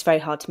it's just very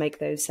hard to make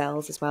those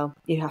cells as well.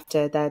 You have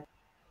to,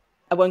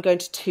 I won't go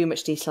into too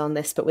much detail on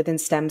this, but within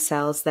stem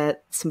cells, they're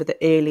some of the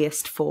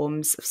earliest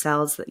forms of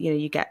cells that,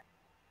 you get,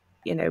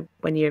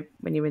 when you're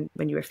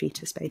a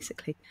fetus,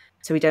 basically.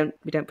 So we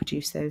don't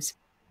produce those.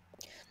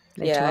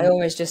 Yeah, I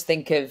always just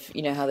think of,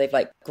 how they've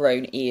like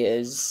grown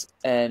ears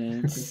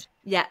and...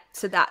 Yeah,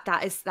 so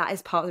that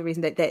is part of the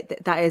reason that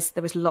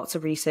there was lots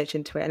of research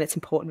into it, and it's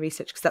important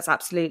research, because that's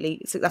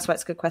why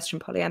it's a good question,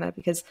 Pollyanna,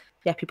 because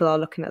people are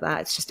looking at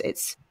that.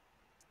 It's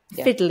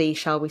fiddly,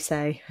 shall we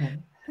say?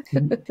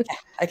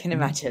 I can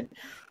imagine.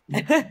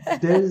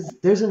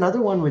 There's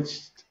another one which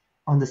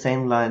on the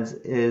same lines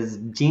is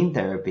gene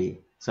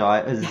therapy. So I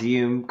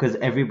assume, because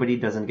everybody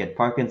doesn't get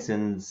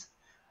Parkinson's,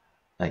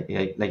 like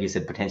you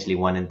said, potentially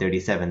 1 in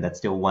 37. That's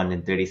still 1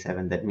 in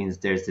 37. That means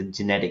there's a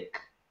genetic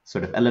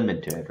sort of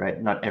element to it,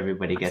 right? Not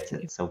everybody gets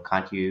it. So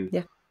can't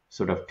you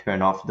sort of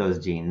turn off those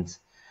genes?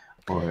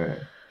 Or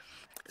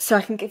so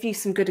I can give you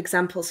some good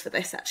examples for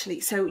this,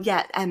 actually. So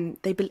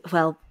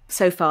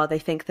so far they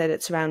think that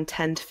it's around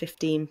 10 to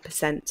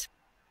 15%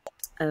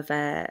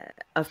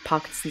 of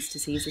Parkinson's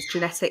disease is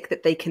genetic,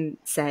 that they can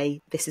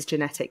say this is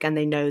genetic, and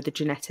they know the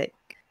genetic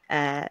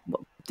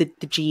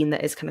the gene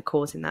that is kind of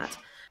causing that.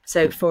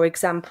 So for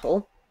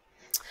example,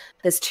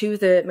 there's two of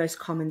the most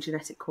common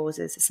genetic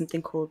causes. It's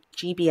something called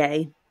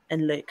GBA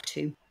and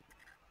LRRK2,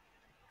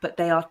 but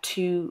they are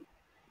two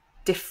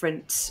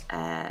different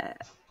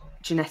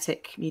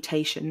genetic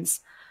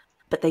mutations,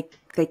 but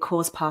they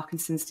cause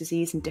Parkinson's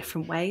disease in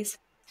different ways.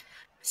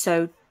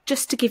 So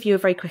just to give you a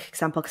very quick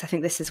example, because I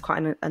think this is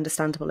quite an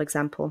understandable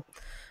example,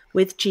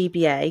 with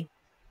GBA,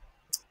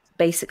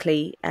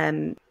 basically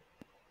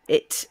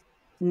it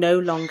no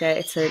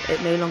longer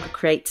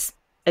creates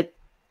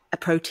a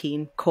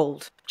protein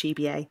called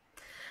GBA,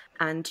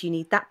 and you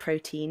need that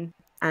protein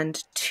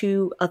and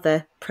 2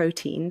 other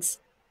proteins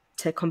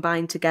to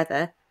combine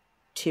together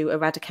to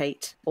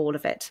eradicate all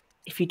of it.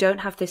 If you don't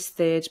have this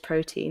 3rd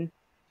protein,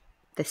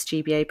 this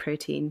GBA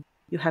protein,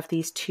 you have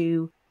these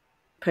 2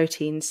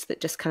 proteins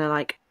that just kind of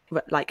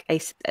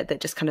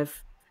that just kind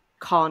of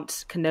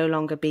can no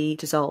longer be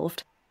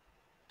dissolved.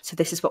 So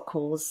this is what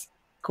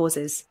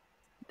causes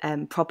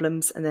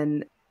problems, and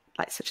then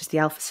such as the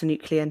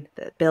alpha-synuclein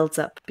that builds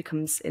up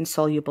becomes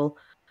insoluble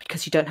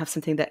because you don't have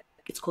something that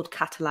it's called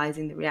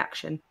catalyzing the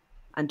reaction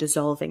and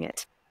dissolving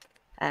it.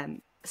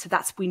 So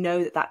we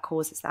know that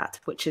causes that,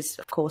 which is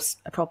of course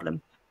a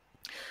problem.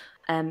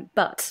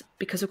 But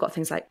because we've got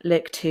things like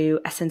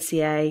LRRK2,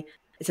 SNCA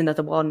is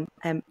another one,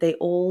 they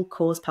all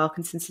cause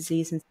Parkinson's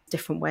disease in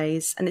different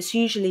ways. And it's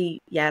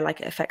usually,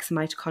 it affects the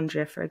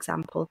mitochondria, for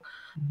example.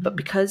 Mm-hmm. But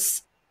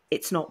because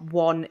it's not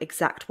one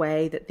exact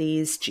way that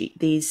these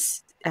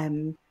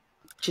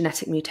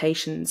genetic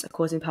mutations are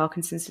causing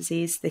Parkinson's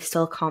disease, they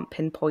still can't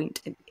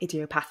pinpoint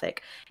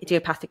idiopathic.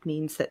 Idiopathic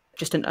means that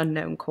just an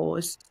unknown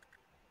cause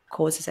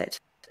causes it.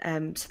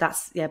 So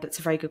but it's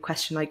a very good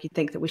question. You'd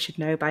think that we should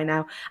know by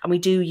now, and we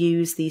do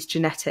use these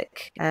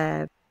genetic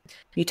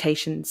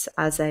mutations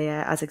as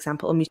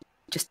example, or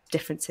just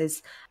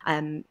differences,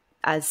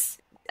 as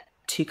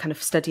to kind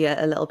of study it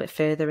a little bit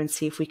further and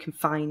see if we can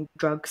find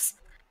drugs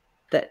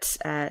that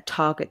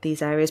target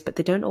these areas, but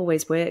they don't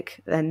always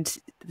work, and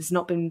there's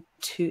not been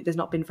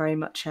very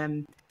much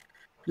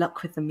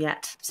luck with them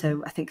yet.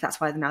 So I think that's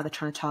why they're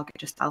trying to target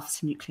just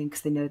alpha-synuclein,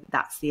 because they know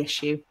that's the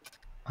issue.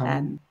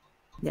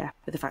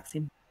 With the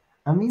vaccine.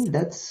 I mean,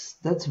 that's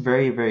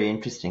very, very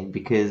interesting,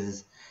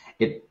 because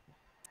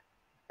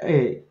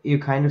you're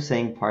kind of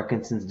saying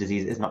Parkinson's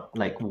disease is not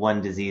like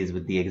one disease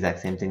with the exact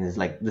same thing. It's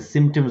like the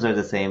symptoms are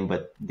the same,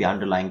 but the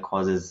underlying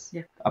causes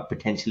are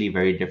potentially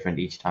very different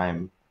each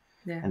time.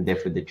 Yeah. And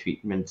therefore the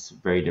treatment's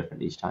very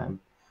different each time.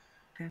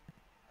 Okay.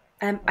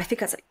 I think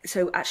that's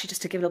so. Actually,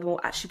 just to give a little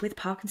more, with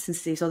Parkinson's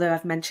disease, although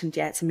I've mentioned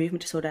it's a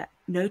movement disorder,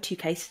 no 2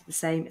 cases are the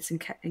same. It's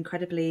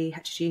incredibly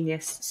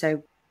heterogeneous.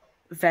 So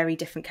very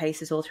different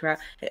cases all throughout.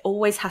 It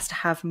always has to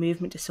have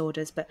movement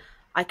disorders, but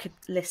I could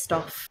list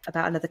off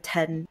about another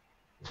 10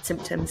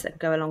 symptoms that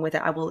go along with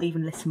it. I will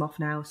even list them off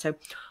now. So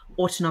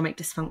autonomic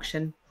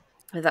dysfunction,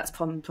 whether that's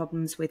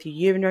problems with your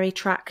urinary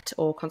tract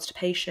or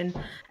constipation.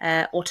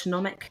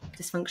 Autonomic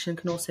dysfunction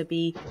can also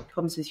be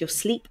problems with your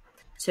sleep.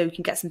 So you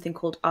can get something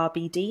called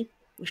RBD,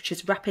 which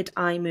is rapid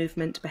eye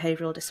movement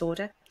behavioural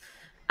disorder.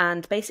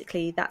 And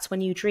basically that's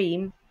when you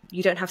dream,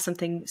 you don't have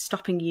something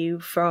stopping you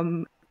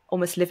from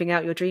almost living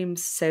out your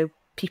dreams. So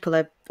people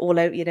are all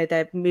out,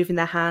 they're moving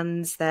their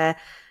hands, they're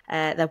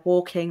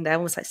walking, they're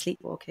almost like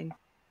sleepwalking.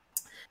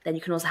 Then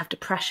you can also have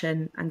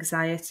depression,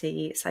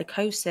 anxiety,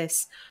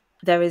 psychosis.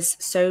 There is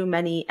so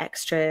many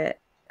extra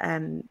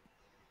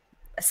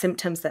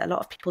symptoms that a lot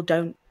of people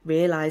don't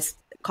realise.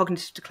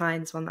 Cognitive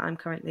decline is one that I'm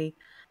currently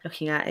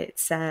looking at.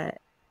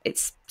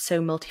 It's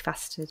so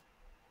multifaceted.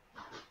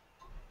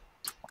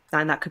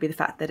 And that could be the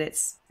fact that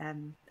it's,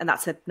 and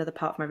that's another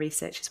part of my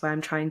research, is where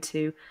I'm trying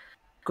to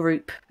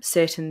group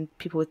certain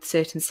people with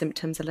certain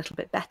symptoms a little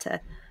bit better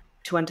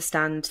to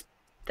understand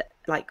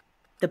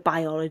the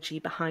biology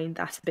behind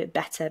that a bit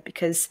better,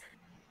 because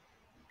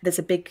there's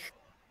a big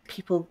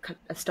people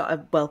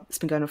start. Well, it's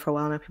been going on for a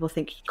while now. People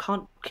think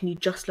can you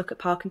just look at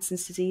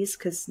Parkinson's disease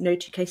because no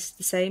 2 cases are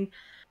the same?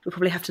 We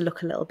probably have to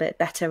look a little bit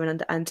better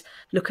and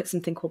look at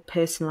something called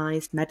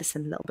personalised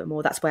medicine a little bit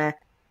more. That's where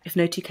if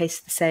no 2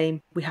 cases are the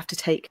same, we have to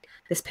take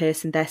this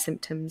person, their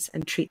symptoms,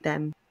 and treat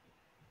them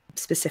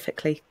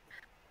specifically.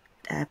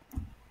 To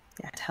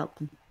help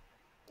them.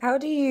 How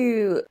do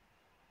you,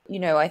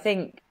 I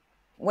think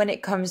when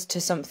it comes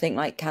to something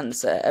like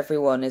cancer,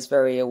 everyone is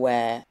very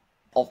aware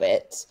of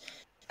it.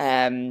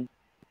 Anyway,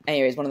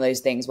 it's one of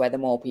those things where the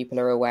more people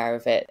are aware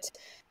of it,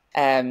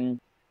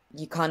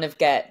 you kind of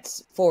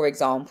get, for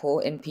example,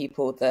 in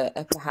people that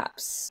are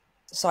perhaps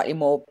slightly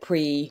more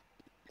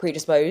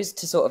predisposed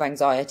to sort of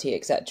anxiety,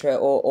 etc.,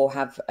 or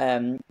have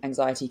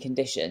anxiety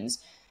conditions,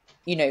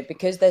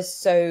 because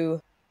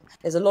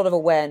there's a lot of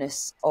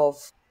awareness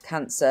of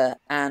cancer,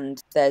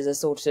 and there's a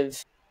sort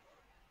of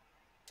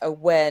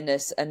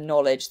awareness and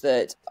knowledge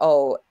that,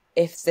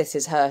 if this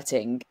is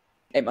hurting,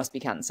 it must be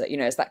cancer.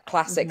 It's that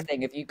classic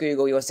thing of you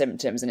Google your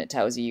symptoms and it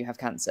tells you have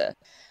cancer.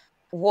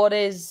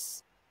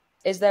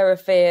 Is there a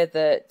fear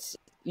that,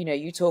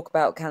 you talk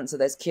about cancer,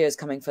 there's cures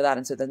coming for that,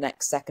 and so the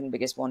next second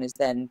biggest one is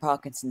then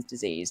Parkinson's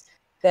disease?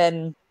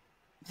 Then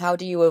how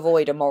do you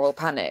avoid a moral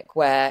panic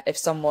where if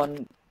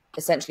someone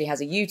essentially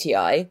has a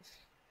UTI,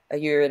 a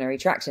urinary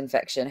tract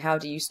infection, how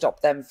do you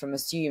stop them from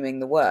assuming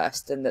the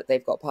worst and that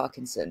they've got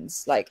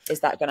Parkinson's? Is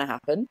that going to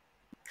happen?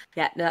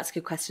 Yeah, no, that's a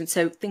good question.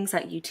 So things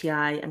like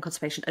UTI and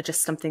constipation are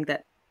just something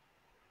that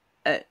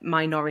a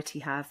minority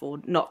have,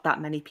 or not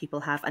that many people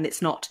have, and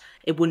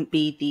it wouldn't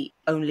be the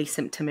only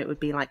symptom. It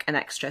would be like an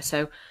extra.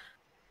 So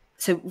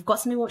we've got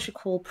something what we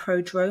call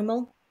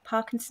prodromal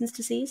Parkinson's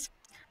disease.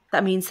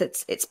 That means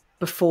that it's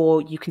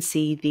before you can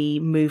see the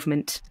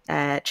movement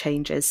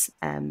changes.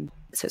 So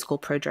it's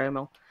called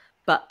prodromal.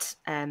 But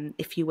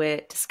if you were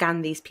to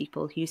scan these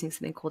people using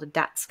something called a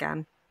DAT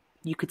scan,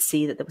 you could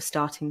see that there was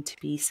starting to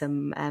be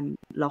some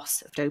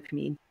loss of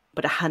dopamine,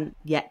 but it hadn't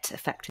yet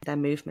affected their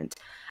movement.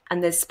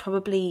 And there's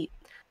probably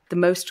the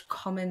most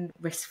common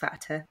risk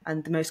factor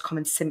and the most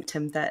common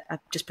symptom that I've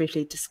just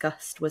briefly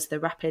discussed was the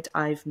rapid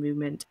eye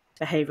movement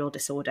behavioural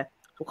disorder.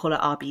 We'll call it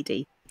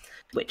RBD,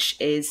 which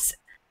is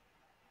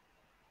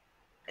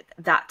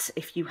that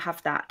if you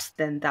have that,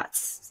 then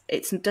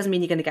it doesn't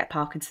mean you're going to get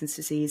Parkinson's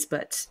disease,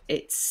 but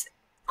it's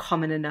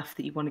common enough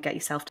that you want to get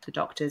yourself to the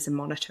doctors and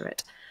monitor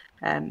it.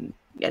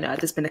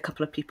 There's been a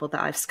couple of people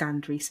that I've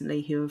scanned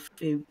recently who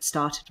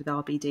started with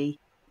RBD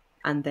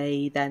and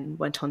they then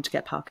went on to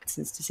get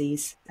Parkinson's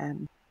disease.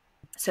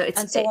 So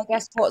I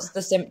guess what's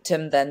the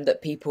symptom then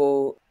that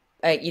people,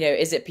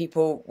 is it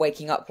people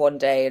waking up one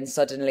day and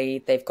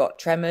suddenly they've got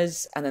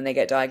tremors and then they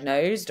get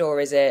diagnosed, or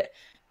is it,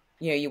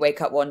 you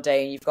wake up one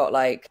day and you've got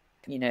a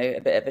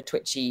bit of a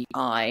twitchy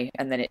eye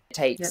and then it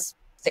takes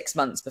 6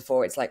 months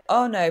before it's like,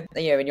 oh no,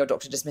 and your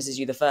doctor dismisses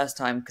you the first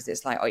time because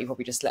it's like, oh, you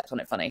probably just slept on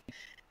it funny.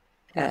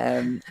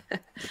 I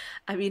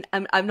mean,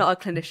 I'm not a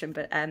clinician,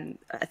 but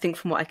I think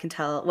from what I can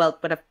tell, well,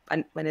 but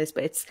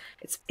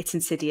it's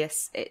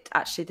insidious.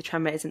 The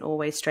tremor isn't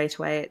always straight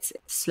away. It's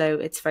slow.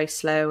 It's very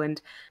slow, and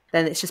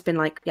then it's just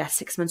been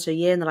 6 months or a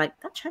year, and they're like,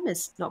 that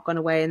tremor's not gone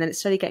away, and then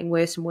it's slowly getting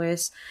worse and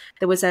worse.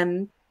 There was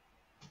a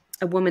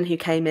woman who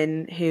came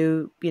in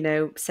who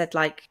said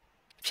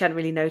she hadn't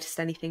really noticed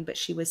anything, but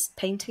she was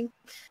painting,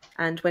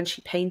 and when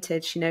she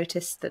painted, she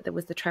noticed that there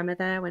was the tremor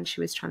there when she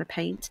was trying to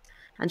paint.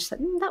 And she's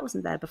like, that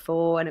wasn't there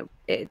before. And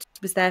it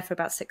was there for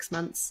about 6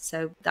 months.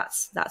 So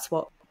that's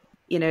what,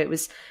 it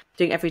was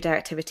doing everyday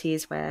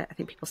activities where I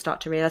think people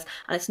start to realise.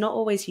 And it's not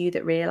always you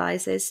that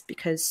realises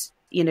because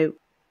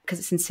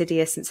it's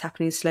insidious and it's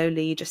happening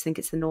slowly. You just think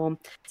it's the norm.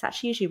 It's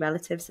actually usually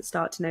relatives that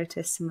start to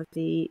notice some of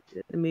the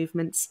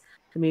movements,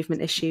 the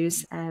movement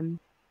issues. So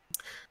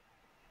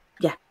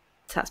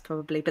that's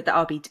probably, but the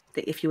RBD,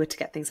 if you were to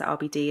get things like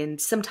RBD, and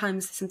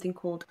sometimes there's something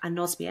called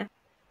anosmia,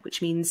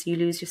 which means you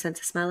lose your sense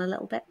of smell a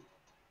little bit.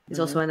 There's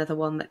also another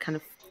one that kind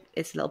of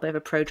is a little bit of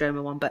a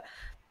prodromal one, but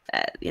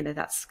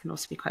that can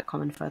also be quite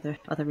common for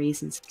other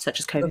reasons, such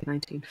as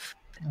COVID-19.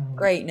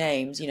 Great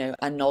names,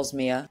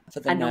 anosmia for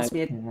the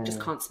anosmia,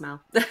 just can't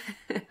smell.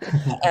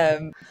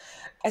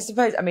 I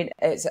suppose,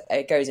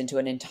 it goes into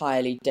an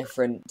entirely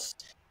different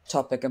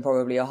topic and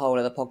probably a whole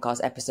other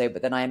podcast episode,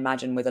 but then I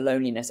imagine with a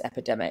loneliness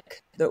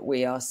epidemic that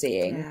we are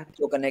seeing,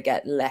 you're going to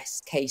get less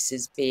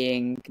cases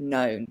being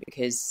known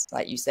because,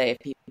 like you say,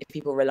 if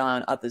people rely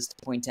on others to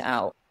point it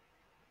out,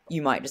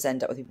 you might just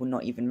end up with people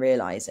not even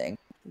realising.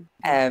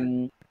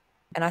 And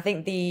I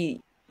think the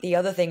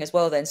other thing as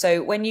well then,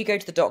 so when you go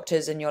to the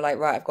doctors and you're like,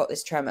 right, I've got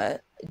this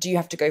tremor, do you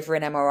have to go for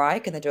an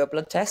MRI? Can they do a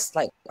blood test?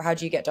 How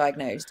do you get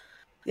diagnosed?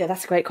 Yeah,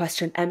 that's a great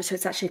question. So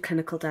it's actually a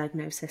clinical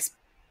diagnosis.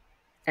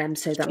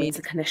 So that means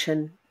the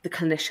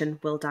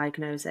clinician will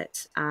diagnose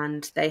it,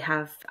 and they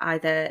have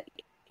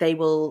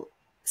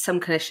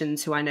some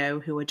clinicians who I know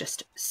who are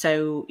just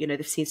so,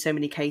 they've seen so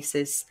many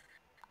cases,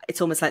 it's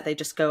almost like they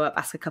just go up,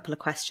 ask a couple of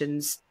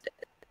questions,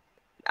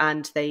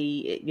 and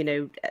they,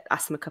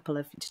 ask them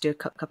to do a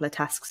couple of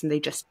tasks, and they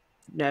just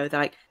know they're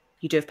like,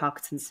 you do have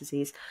Parkinson's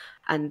disease.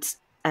 And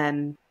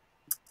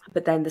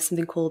but then there's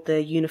something called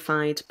the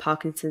Unified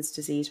Parkinson's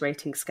Disease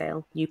Rating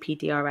Scale,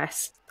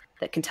 UPDRS,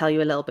 that can tell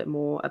you a little bit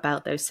more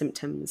about those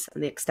symptoms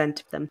and the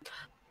extent of them.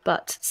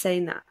 But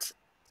saying that,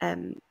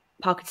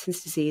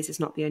 Parkinson's disease is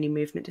not the only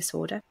movement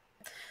disorder.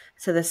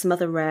 So there's some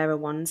other rarer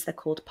ones. They're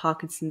called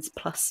Parkinson's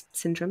plus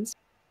syndromes.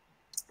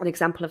 An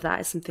example of that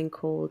is something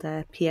called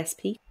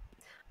PSP,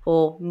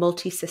 or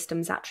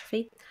multi-systems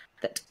atrophy,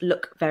 that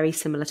look very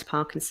similar to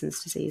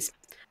Parkinson's disease.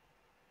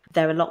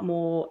 They're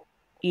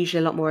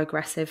usually a lot more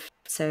aggressive.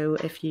 So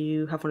if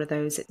you have one of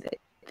those,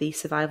 the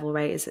survival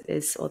rate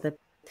is or the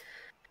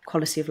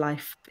quality of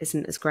life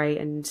isn't as great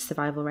and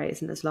survival rate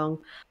isn't as long,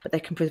 but they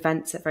can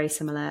prevent it very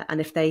similar.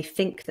 And if they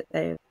think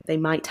that they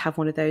might have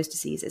one of those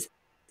diseases,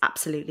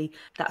 absolutely,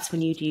 that's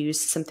when you'd use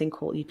something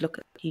called,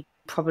 you'd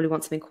probably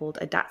want something called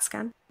a DAT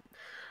scan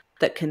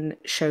that can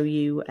show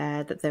you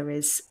that there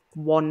is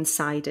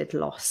one-sided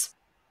loss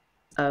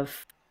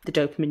of the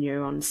dopamine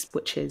neurons,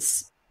 which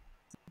is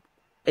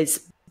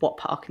what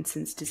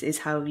Parkinson's disease is,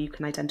 how you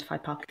can identify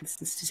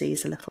Parkinson's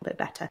disease a little bit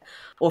better,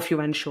 or if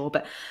you're unsure.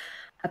 But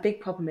a big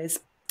problem is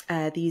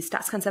these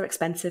DAT scans are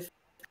expensive.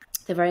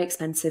 They're very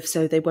expensive,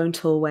 so they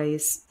won't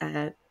always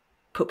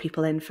put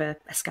people in for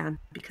a scan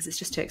because it's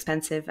just too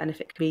expensive. And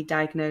if it can be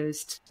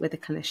diagnosed with a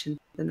clinician,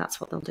 then that's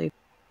what they'll do.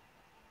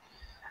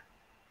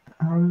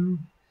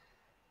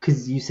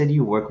 Because you said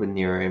you work with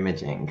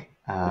neuroimaging,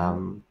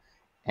 and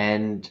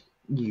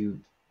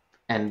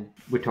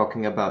we're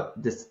talking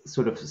about this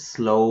sort of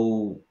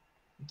slow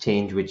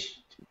change, which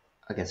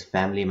I guess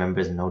family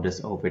members notice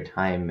over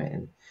time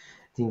and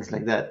things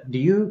like that.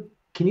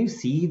 Can you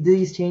see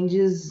these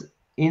changes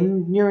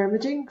in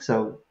neuroimaging?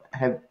 So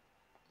I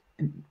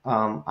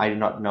do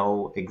not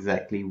know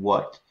exactly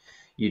what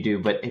You do,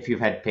 but if you've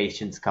had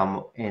patients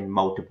come in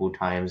multiple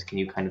times, can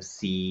you kind of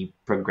see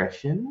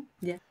progression?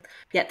 Yeah,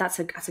 that's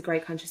a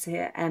great conscious to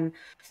hear. So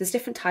there's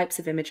different types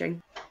of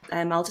imaging.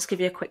 I'll just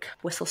give you a quick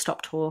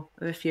whistle-stop tour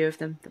of a few of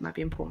them that might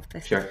be important for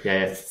this. Sure,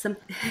 yeah.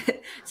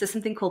 So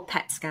something called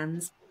PET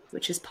scans,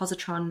 which is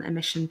positron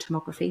emission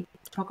tomography.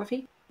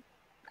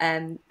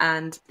 And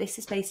this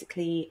is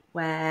basically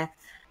where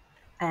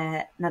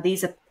now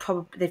these are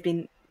they've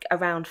been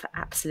around for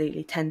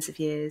absolutely tens of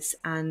years,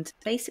 and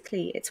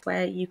basically it's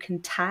where you can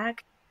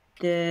tag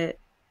the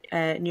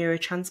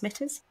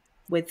neurotransmitters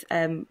with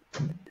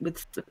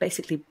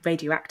basically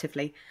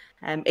radioactively.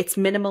 It's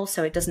minimal,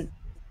 so it doesn't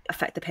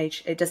affect the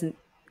page. It doesn't,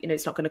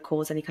 it's not going to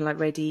cause any kind of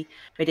like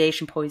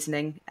radiation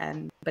poisoning.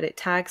 But it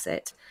tags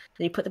it.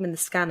 Then you put them in the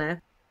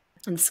scanner,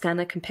 and the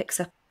scanner can pick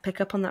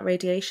up on that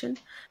radiation.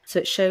 So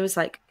it shows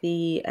like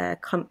the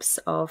clumps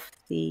of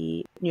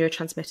the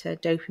neurotransmitter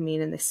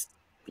dopamine, and this.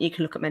 You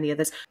can look at many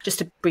others. Just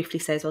to briefly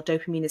say as well,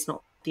 dopamine is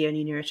not the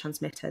only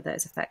neurotransmitter that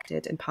is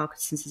affected in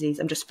Parkinson's disease.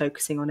 I'm just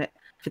focusing on it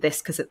for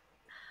this because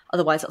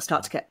otherwise it'll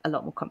start to get a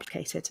lot more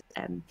complicated.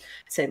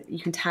 So you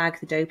can tag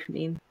the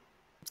dopamine,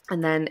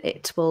 and then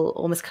it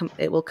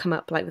will come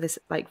up like with this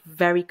like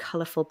very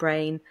colourful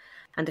brain.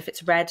 And if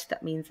it's red,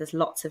 that means there's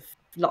lots of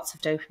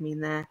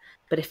dopamine there.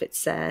 But if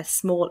it's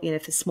small,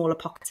 if there's smaller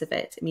pockets of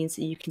it, it means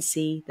that you can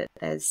see that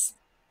there's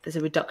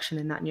a reduction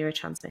in that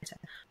neurotransmitter.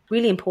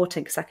 Really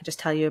important, because I can just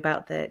tell you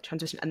about the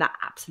transmission, and that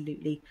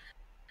absolutely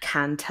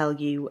can tell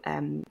you.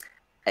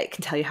 It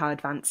can tell you how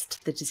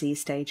advanced the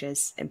disease stage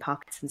is in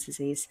Parkinson's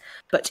disease.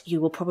 But you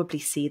will probably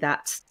see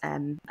that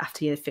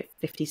after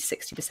 50 to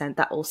 60%,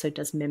 that also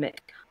does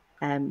mimic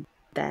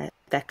their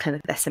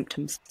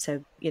symptoms.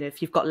 So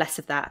if you've got less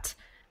of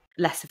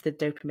the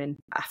dopamine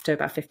after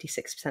about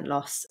 56%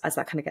 loss, as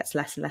that kind of gets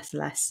less and less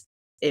and less,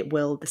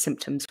 the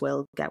symptoms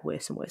will get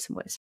worse and worse and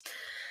worse.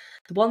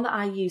 The one that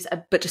I use,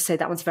 but just say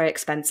that one's very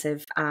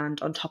expensive, and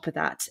on top of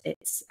that,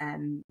 it's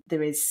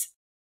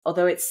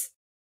although it's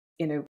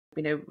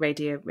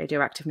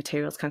radioactive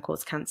materials can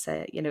cause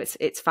cancer.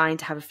 It's fine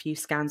to have a few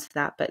scans for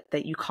that, but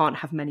that you can't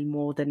have many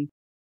more than,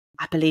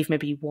 I believe,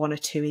 maybe 1 or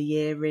 2 a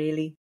year,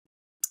 really.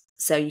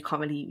 So you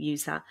can't really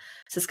use that.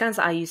 So scans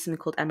that I use, something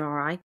called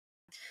MRI,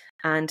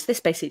 and this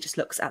basically just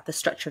looks at the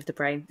structure of the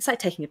brain. It's like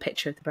taking a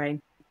picture of the brain.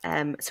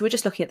 So we're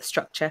just looking at the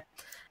structure.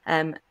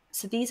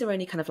 So these are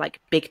only kind of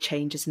like big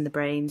changes in the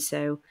brain.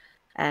 So,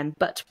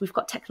 but we've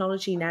got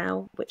technology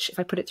now, which if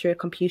I put it through a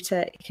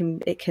computer,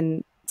 it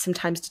can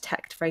sometimes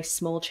detect very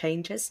small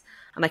changes,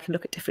 and I can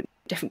look at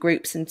different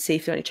groups and see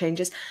if there are any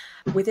changes.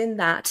 Within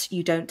that,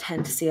 you don't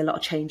tend to see a lot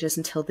of changes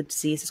until the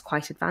disease is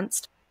quite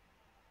advanced.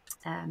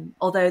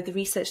 Although the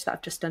research that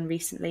I've just done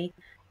recently,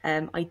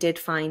 I did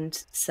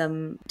find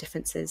some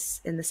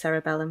differences in the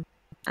cerebellum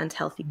and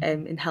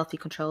in healthy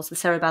controls. The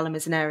cerebellum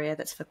is an area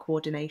that's for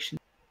coordination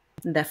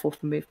and therefore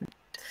for movement.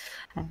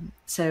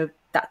 So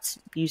that's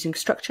using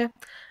structure.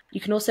 You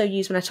can also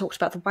use, when I talked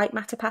about the white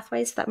matter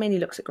pathways, that mainly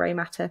looks at grey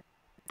matter,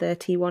 the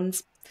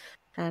T1s.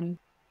 And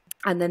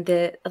then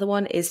the other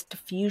one is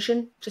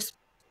diffusion. Just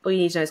all you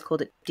need to know is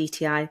called it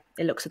DTI.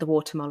 It looks at the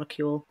water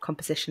molecule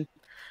composition,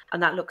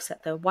 and that looks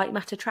at the white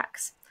matter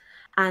tracks.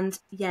 And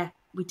yeah,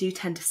 we do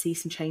tend to see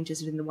some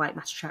changes within the white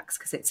matter tracks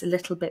because it's a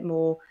little bit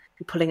more,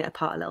 you're pulling it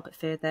apart a little bit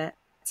further,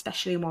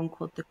 especially one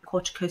called the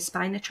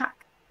corticospinal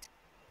tract.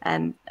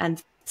 And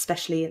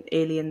especially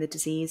early in the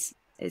disease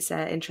is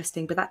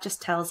interesting, but that just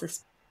tells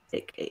us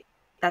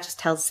that just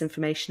tells us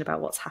information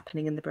about what's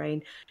happening in the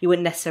brain. You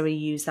wouldn't necessarily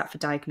use that for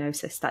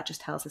diagnosis. That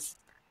just tells us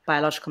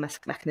biological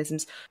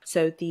mechanisms.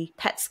 So the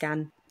PET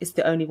scan is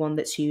the only one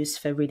that's used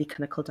for really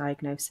clinical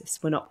diagnosis.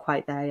 We're not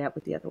quite there yet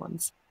with the other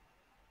ones.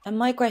 And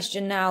my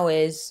question now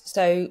is,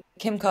 so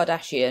Kim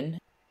Kardashian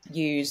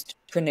used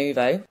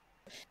Prenuvo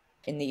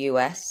in the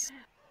US.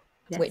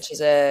 Yes. Which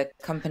is a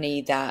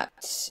company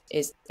that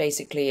is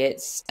basically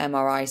it's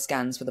MRI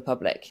scans for the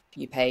public.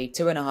 You pay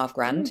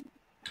 $2,500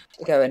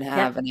 to go and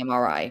have an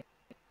MRI.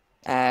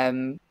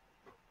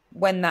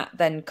 When that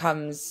then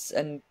comes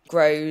and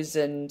grows,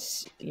 and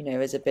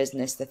as a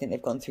business, I think they've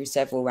gone through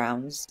several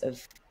rounds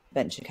of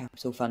venture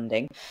capital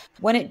funding.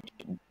 When it,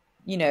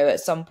 at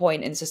some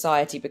point in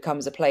society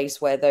becomes a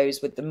place where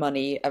those with the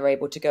money are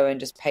able to go and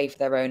just pay for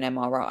their own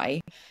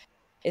MRI,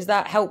 is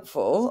that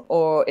helpful,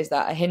 or is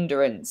that a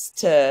hindrance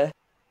to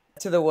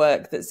the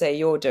work that, say,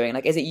 you're doing?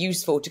 Like, is it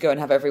useful to go and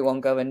have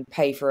everyone go and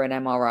pay for an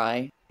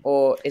MRI,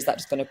 or is that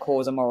just going to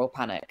cause a moral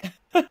panic?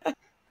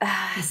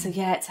 So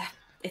yeah,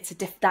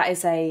 that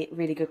is a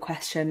really good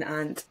question,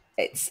 and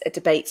it's a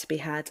debate to be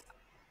had.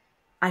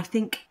 I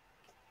think.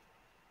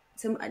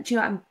 So do you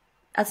know?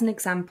 As an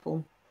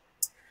example,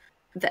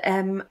 that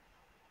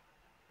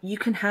you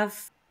can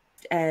have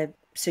you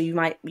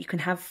can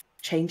have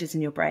changes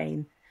in your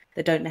brain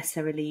that don't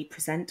necessarily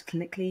present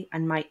clinically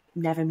and might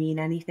never mean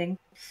anything.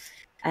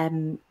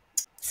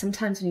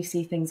 Sometimes when you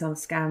see things on a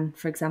scan,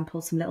 for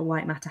example, some little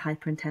white matter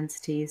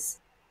hyperintensities,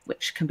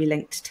 which can be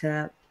linked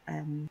to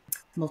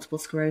multiple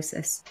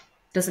sclerosis,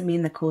 doesn't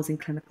mean they're causing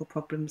clinical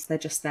problems. They're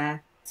just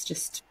there. It's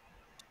just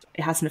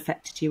it hasn't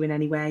affected you in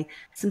any way.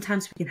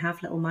 Sometimes we can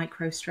have little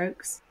micro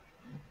strokes.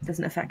 It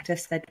doesn't affect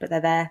us, but they're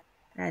there,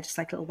 just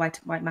like little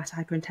white matter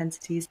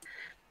hyperintensities.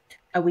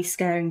 Are we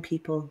scaring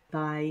people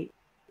by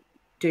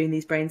doing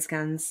these brain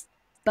scans?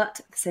 But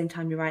at the same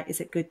time, you're right. Is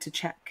it good to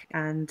check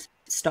and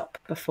stop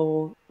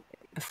before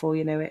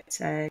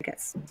it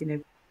gets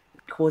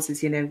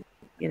causes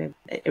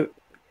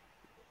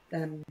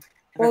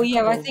well,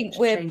 yeah, I think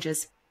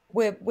changes.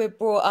 We're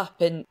brought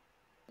up in.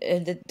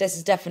 This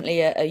is definitely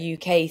a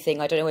UK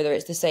thing. I don't know whether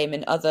it's the same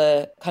in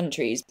other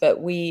countries,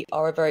 but we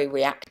are a very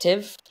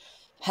reactive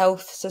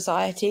health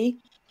society.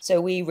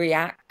 So we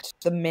react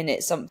the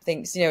minute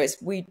something's,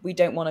 we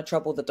don't want to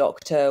trouble the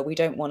doctor. We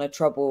don't want to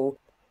trouble,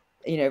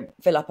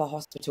 fill up a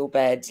hospital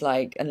bed,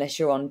 like, unless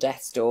you're on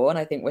death's door. And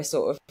I think we're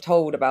sort of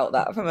told about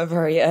that from a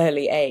very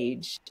early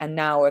age. And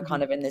now we're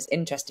kind of in this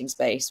interesting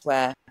space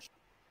where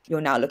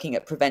you're now looking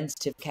at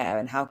preventative care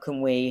and how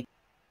can we,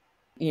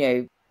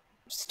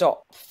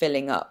 stop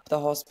filling up the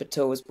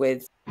hospitals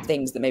with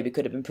things that maybe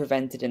could have been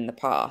prevented in the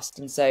past.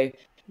 And so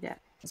I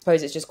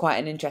suppose it's just quite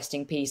an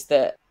interesting piece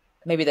that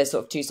maybe there's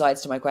sort of two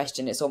sides to my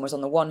question. It's almost,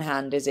 on the one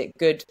hand, is it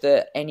good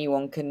that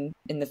anyone can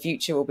in the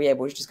future will be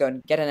able to just go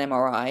and get an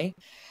MRI?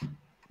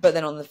 But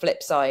then on the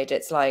flip side,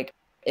 it's like,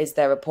 is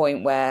there a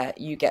point where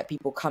you get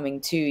people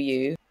coming to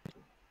you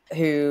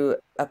who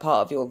are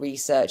part of your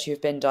research,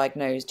 who've been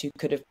diagnosed, who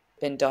could have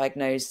been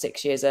diagnosed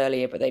 6 years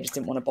earlier, but they just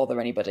didn't want to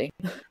bother anybody?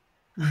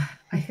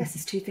 I guess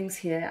there's two things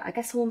here. I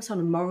guess almost on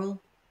a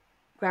moral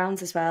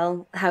grounds as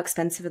well. How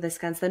expensive are those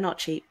scans? They're not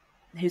cheap.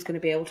 Who's going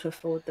to be able to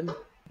afford them?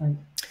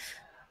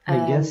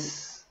 I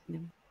guess.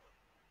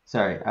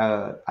 Sorry.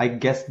 I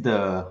guess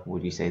the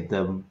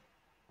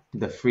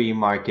free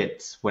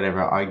markets,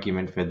 whatever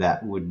argument for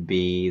that would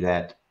be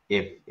that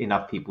if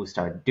enough people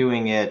start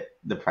doing it,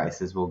 the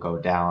prices will go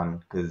down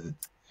because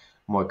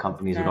more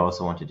companies would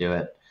also want to do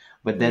it.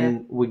 But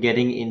then we're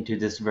getting into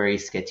this very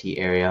sketchy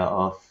area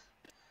of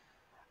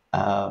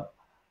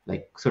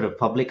like sort of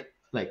public,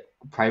 like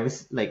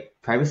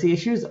privacy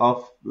issues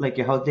of like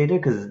your health data,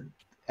 because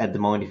at the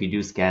moment, if you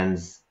do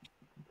scans,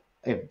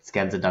 if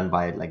scans are done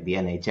by like the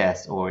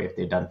NHS or if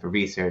they're done for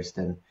research,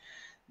 then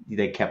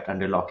they're kept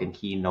under lock and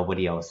key.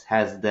 Nobody else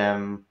has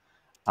them.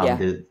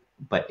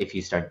 But if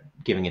you start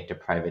giving it to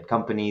private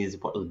companies,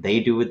 what will they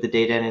do with the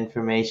data and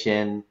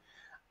information?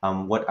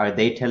 What are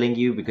they telling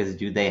you? Because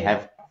do they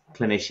have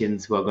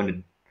clinicians who are going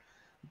to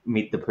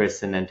meet the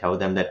person and tell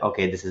them that,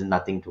 okay, this is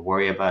nothing to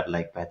worry about?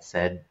 Like Beth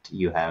said,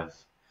 you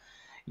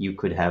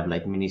could have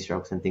like mini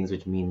strokes and things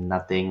which mean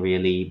nothing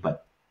really,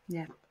 but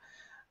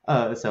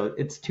so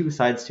it's two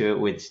sides to it,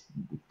 which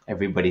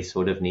everybody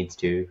sort of needs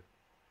to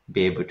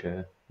be able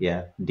to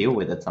deal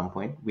with at some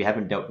point. We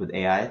haven't dealt with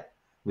AI,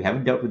 we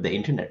haven't dealt with the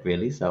internet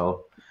really,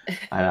 so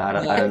I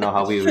don't know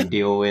how we would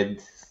deal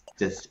with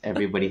just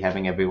everybody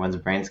having everyone's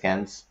brain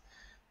scans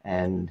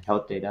and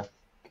health data.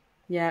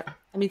 Yeah,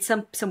 I mean,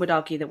 some would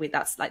argue that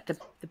that's like the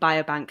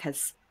biobank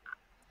has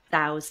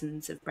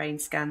thousands of brain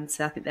scans.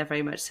 So I think they're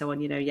very much so on,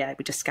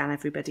 we just scan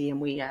everybody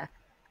and we,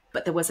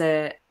 but there was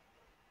a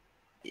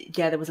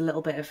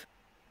little bit of,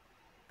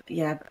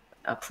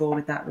 uproar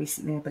with that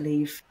recently, I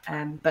believe.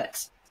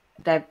 But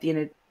they're,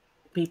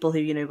 people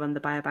who, run the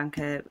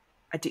biobank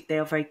they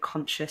are very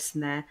conscious,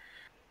 and they're,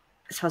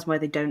 as far as where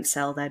they don't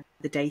sell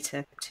the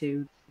data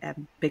to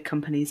big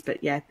companies. But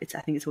I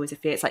think it's always a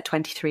fear. It's like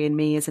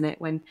 23andMe, isn't it?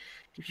 When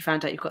if you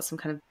found out you've got some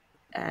kind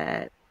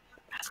of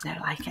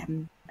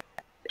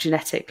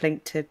genetic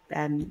link to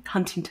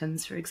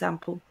Huntington's, for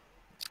example,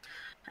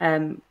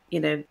 you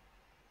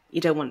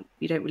don't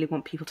really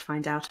want people to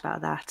find out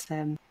about that.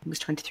 It was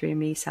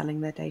 23andMe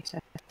selling their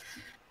data.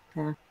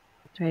 Yeah,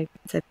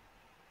 it's a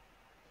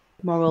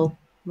moral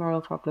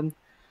problem.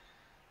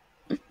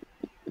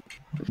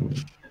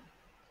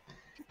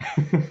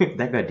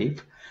 That got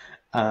deep.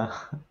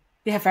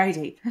 Yeah, very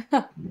deep.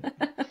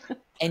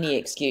 Any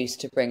excuse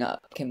to bring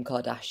up Kim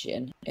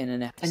Kardashian in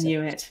an episode. I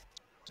knew it.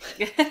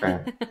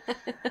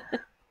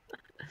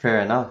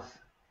 Fair enough.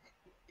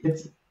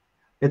 It's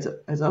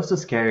also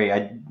scary.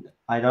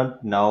 I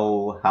don't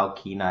know how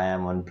keen I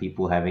am on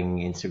people having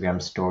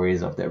Instagram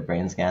stories of their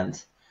brain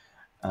scans.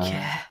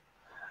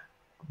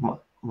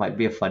 Might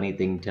be a funny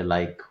thing to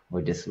like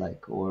or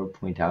dislike or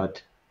point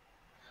out.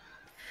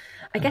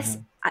 I guess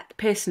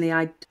personally,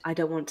 I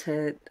don't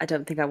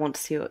think I want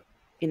to see what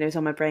is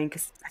on my brain,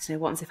 because I don't know.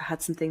 What if I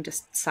had something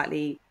just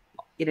slightly,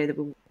 that I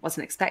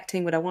wasn't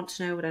expecting? Would I want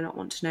to know? Would I not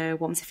want to know?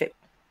 What if it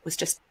was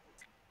just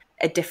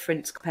a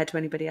difference compared to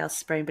anybody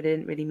else's brain, but it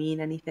didn't really mean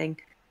anything?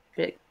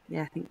 But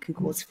I think it can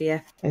cause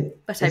fear.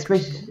 But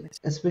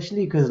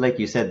especially because, like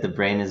you said, the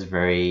brain is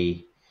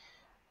very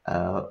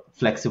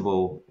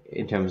flexible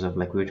in terms of,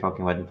 like we were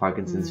talking about in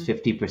Parkinson's,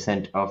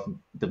 50% of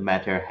the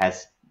matter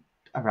has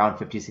around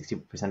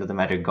 50-60% of the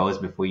matter goes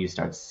before you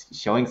start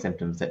showing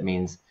symptoms. That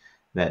means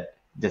that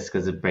just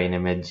because the brain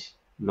image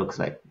looks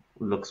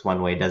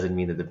one way doesn't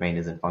mean that the brain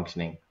isn't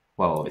functioning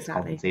well. It's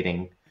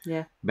compensating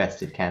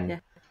best it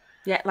can.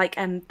 Like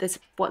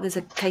there's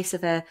a case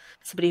of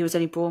somebody who was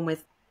only born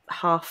with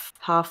half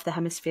the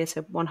hemisphere,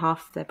 so one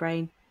half of their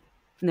brain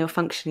and they were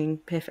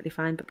functioning perfectly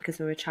fine, but because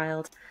they were a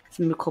child,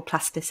 something we call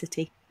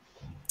plasticity,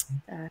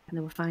 and they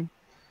were fine.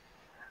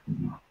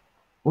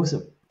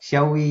 Awesome.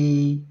 Shall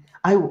we?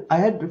 I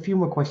had a few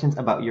more questions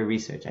about your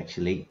research,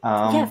 actually.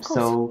 Yeah, of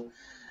course.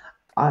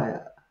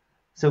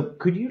 So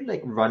could you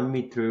like run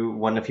me through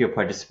one of your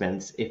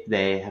participants if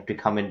they have to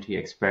come into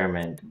your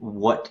experiment?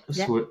 What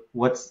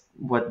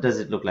does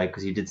it look like?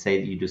 Because you did say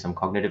that you do some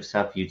cognitive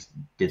stuff. You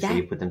did say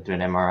you put them through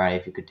an MRI.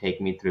 If you could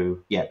take me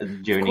through the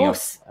journey of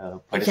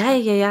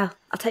participants. Yeah.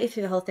 I'll take you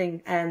through the whole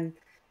thing.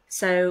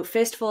 So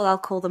first of all, I'll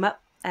call them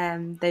up.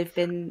 They've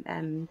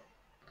been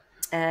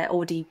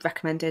already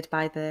recommended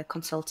by the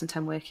consultant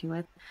I'm working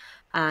with,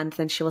 and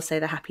then she will say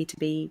they're happy to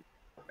be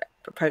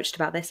approached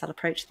about this. I'll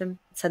approach them,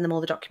 send them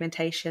all the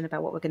documentation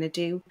about what we're going to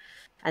do,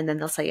 and then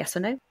they'll say yes or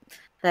no.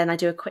 Then I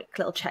do a quick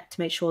little check to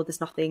make sure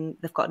there's nothing,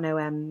 they've got no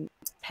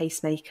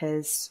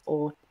pacemakers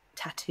or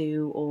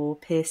tattoo or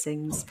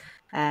piercings,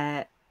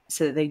 so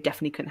that they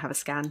definitely couldn't have a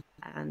scan.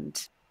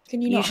 And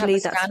can you not have a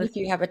scan if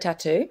you have a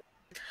tattoo?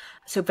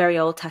 So very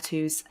old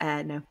tattoos,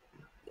 no.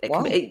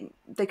 Wow.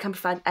 They can be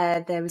fine.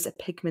 There is a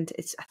pigment.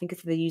 I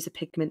think they use a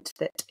pigment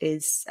that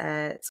is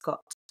it's got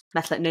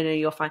metal. No,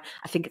 you're fine.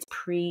 I think it's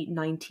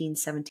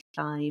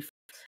pre-1975.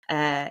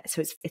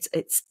 So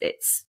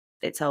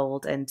it's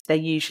old, and they're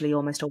usually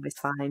almost always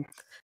fine,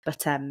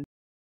 but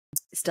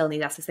still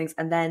need access things.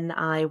 And then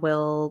I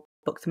will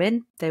book them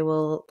in. They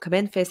will come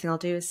in. First thing I'll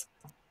do is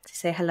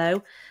say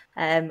hello.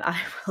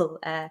 I will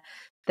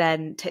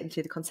then take them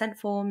through the consent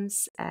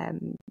forms,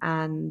 and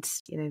then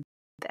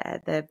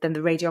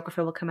the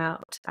radiographer will come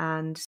out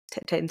and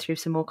take them through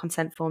some more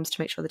consent forms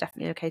to make sure they're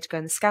definitely okay to go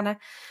in the scanner.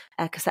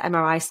 Because the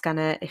MRI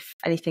scanner, if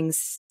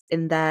anything's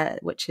in there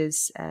which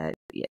is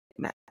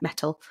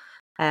metal,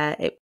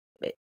 it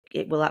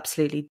will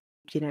absolutely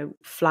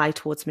fly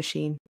towards the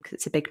machine because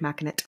it's a big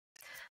magnet.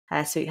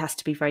 So it has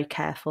to be very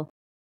careful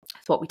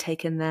with what we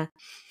take in there.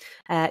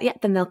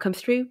 Then they'll come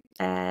through.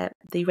 The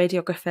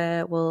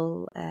radiographer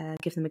will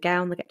give them a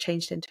gown. They'll get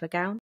changed into a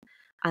gown,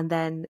 and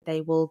then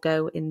they will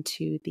go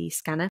into the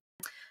scanner.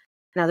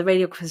 Now, the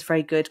radiographer is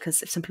very good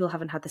because if some people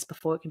haven't had this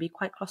before, it can be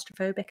quite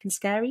claustrophobic and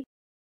scary.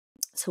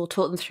 So we'll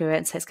talk them through it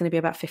and say it's going to be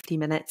about 50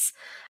 minutes.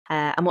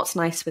 And what's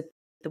nice with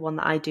the one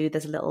that I do,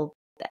 there's a little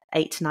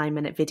 8 to 9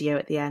 minute video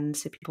at the end,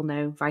 so people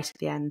know right at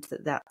the end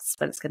that that's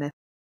when it's going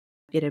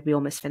to be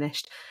almost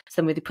finished.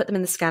 So then we put them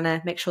in the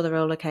scanner, make sure they're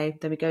all okay.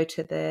 Then we go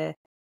to the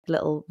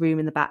little room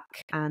in the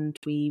back and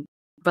we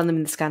run them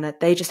in the scanner.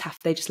 They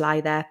just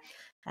lie there,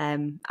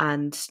 and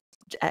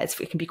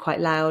it can be quite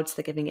loud.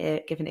 So they're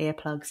given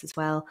earplugs as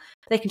well.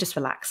 They can just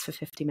relax for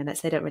 50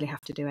 minutes. They don't really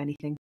have to do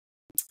anything.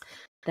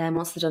 Then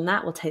once they've done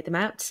that, we'll take them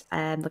out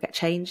and they'll get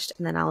changed,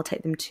 and then I'll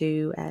take them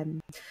to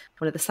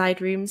one of the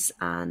side rooms.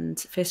 And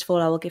first of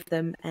all, I will give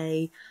them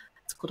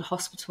it's called a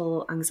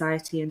hospital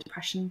anxiety and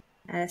depression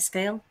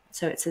scale.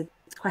 So it's a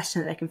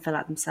question that they can fill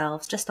out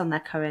themselves just on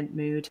their current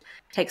mood.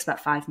 It takes about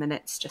 5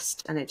 minutes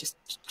and it just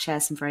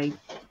shares some very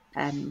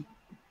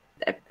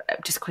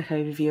just a quick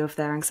overview of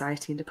their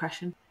anxiety and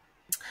depression.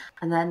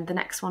 And then the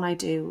next one I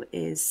do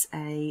is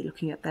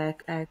looking at their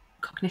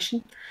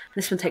cognition.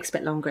 This one takes a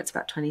bit longer. It's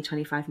about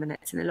 20-25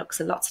 minutes, and it looks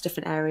at lots of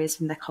different areas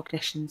from their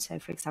cognition. So,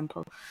 for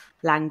example,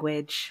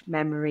 language,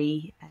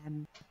 memory,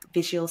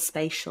 visual,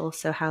 spatial,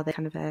 so how they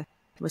kind of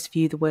must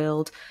view the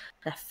world,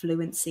 their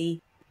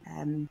fluency,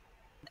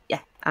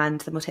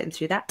 and then we'll take them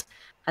through that.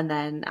 And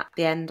then at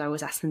the end, I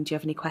always ask them, do you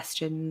have any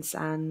questions?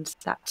 And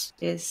that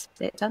is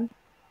it done.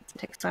 So it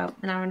takes about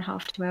an hour and a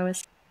half, 2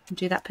 hours to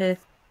do that per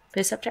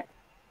subject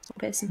or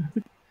person.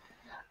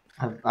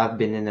 I've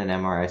been in an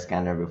MRI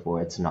scanner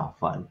before. It's not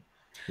fun,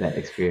 that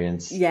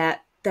experience. Yeah,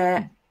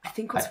 I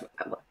think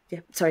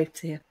sorry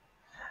to hear.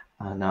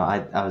 No,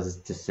 I was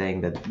just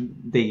saying that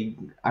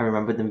I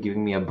remember them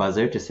giving me a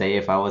buzzer to say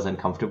if I was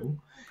uncomfortable.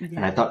 Yeah.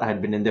 And I thought I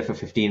had been in there for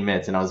 15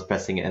 minutes and I was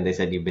pressing it and they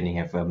said, you've been in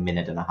here for a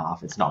minute and a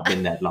half. It's not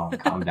been that long.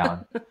 Calm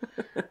down.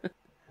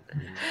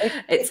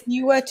 If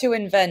you were to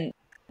invent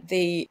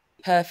the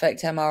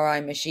perfect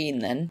MRI machine,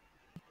 then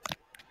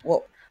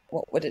what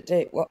would it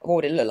do? What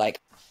would it look like?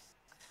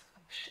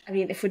 I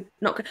mean, if we're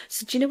not...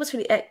 So do you know what's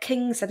really... At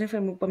King's, I don't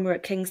know when we were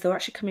at King's, they were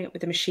actually coming up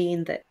with a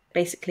machine that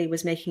basically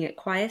was making it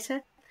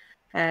quieter.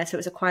 So it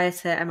was a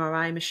quieter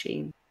MRI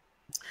machine.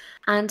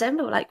 And I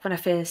remember, like, when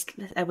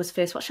I was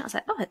first watching it, I was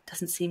like, oh, it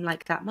doesn't seem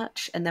like that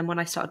much. And then when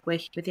I started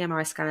working with the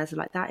MRI scanners, I'm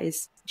like, that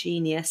is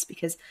genius,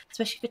 because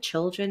especially for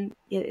children,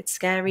 it's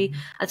scary. Mm-hmm.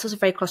 And it's also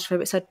very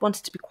claustrophobic. So I'd want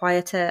it to be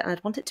quieter and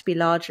I'd want it to be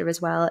larger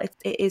as well.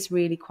 It is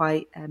really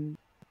quite...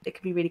 it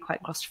can be really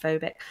quite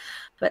claustrophobic.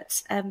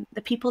 But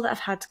the people that I've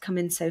had come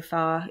in so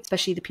far,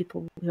 especially the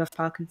people who have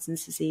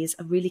Parkinson's disease,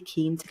 are really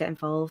keen to get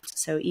involved.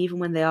 So even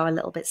when they are a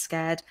little bit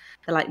scared,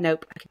 they're like,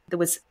 nope. There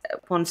was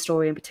one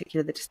story in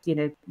particular that just,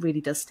 really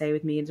does stay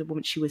with me. And a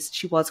woman, she was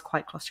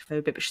quite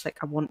claustrophobic, but she's like,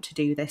 I want to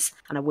do this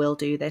and I will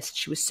do this.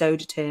 She was so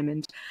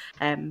determined.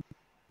 And,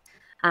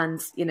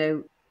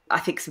 I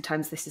think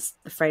sometimes this is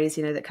the phrase,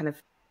 that kind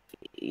of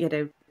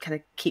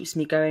keeps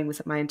me going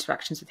with my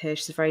interactions with her.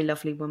 She's a very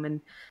lovely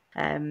woman.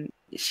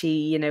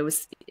 She,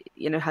 was,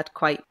 had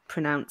quite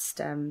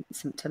pronounced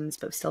symptoms,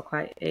 but was still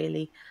quite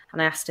early.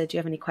 And I asked her, "Do you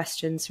have any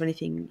questions or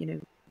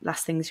anything,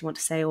 last things you want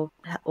to say, or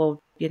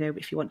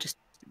if you want, just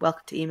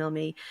welcome to email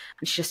me."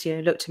 And she just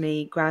looked at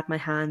me, grabbed my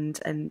hand,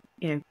 and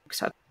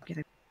started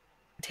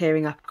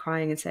tearing up,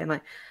 crying, and saying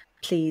like,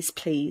 "Please,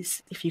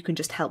 please, if you can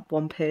just help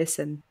one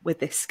person with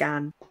this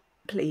scan,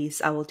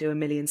 please, I will do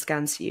 1,000,000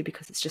 scans for you,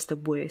 because it's just the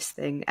worst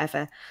thing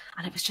ever."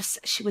 And it was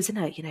just, she was in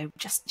her, she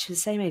was the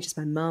same age as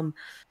my mum.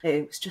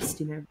 It was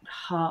just,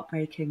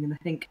 heartbreaking. And I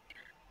think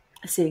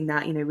seeing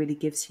that, really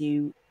gives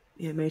you,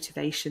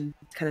 motivation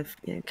to kind of,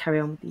 carry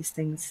on with these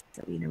things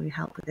that we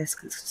help with this,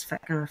 because it's going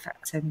to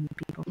affect so many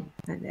people.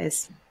 And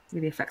it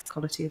really affects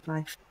quality of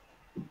life.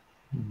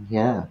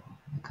 Yeah,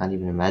 I can't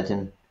even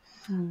imagine.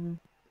 Mm.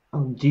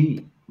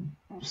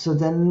 So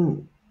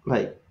then,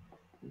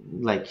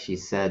 like she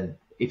said,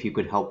 if you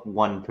could help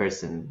one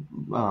person,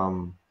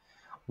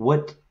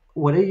 what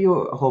are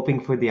you hoping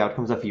for the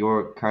outcomes of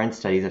your current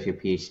studies of your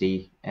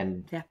PhD,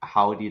 and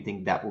how do you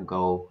think that will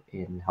go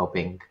in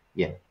helping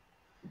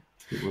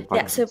people with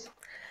Parkinson's? So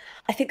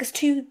I think there's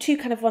two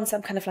kind of ones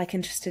I'm kind of like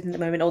interested in at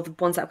the moment, or the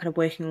ones that I'm kind of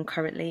working on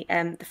currently.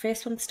 The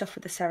first one, stuff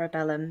with the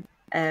cerebellum,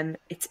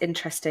 it's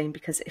interesting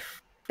because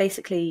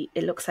basically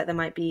it looks like there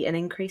might be an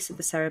increase of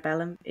the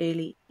cerebellum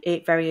early.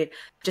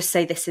 Just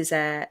say this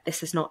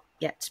has not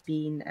yet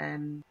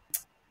been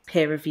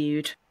peer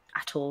reviewed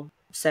at all.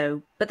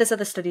 So, but there's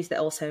other studies that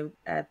also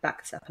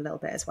back this up a little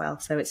bit as well.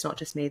 So it's not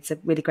just me. It's a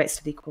really great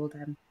study called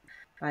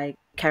by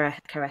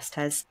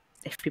Kerestes.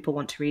 If people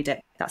want to read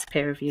it, that's a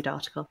peer-reviewed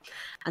article,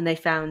 and they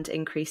found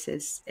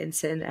increases in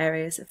certain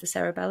areas of the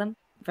cerebellum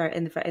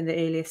in the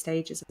earlier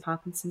stages of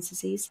Parkinson's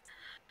disease.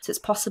 So it's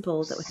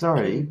possible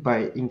that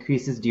by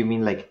increases, do you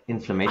mean like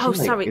inflammation? Oh,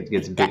 sorry, it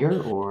gets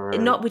bigger, or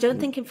not? We don't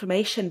think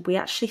inflammation. We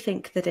actually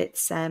think that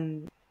it's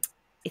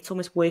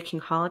almost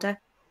working harder.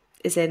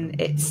 As in,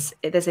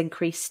 there's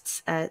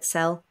increased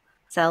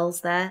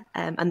cells there,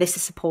 and this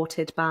is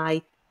supported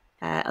by.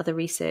 Other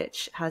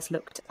research has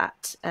looked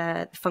at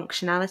the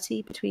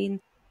functionality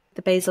between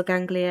the basal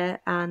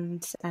ganglia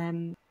and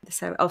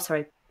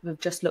we've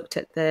just looked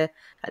at the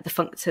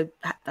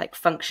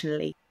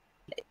functionally,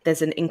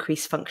 there's an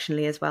increase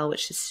functionally as well,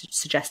 which is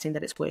suggesting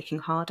that it's working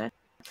harder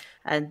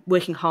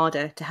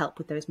to help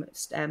with those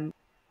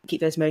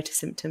keep those motor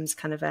symptoms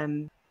kind of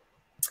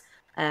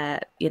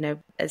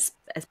as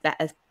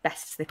best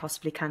as they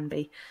possibly can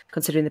be,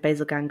 considering the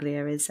basal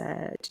ganglia is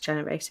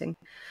degenerating.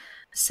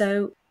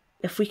 So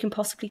if we can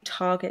possibly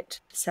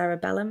target the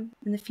cerebellum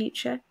in the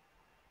future,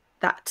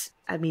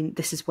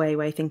 this is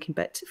way thinking,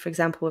 but for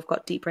example, we've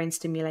got deep brain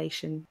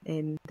stimulation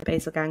in the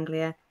basal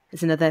ganglia.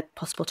 There's another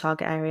possible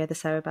target area, the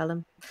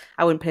cerebellum.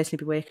 I wouldn't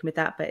personally be working with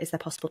that, but is there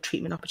possible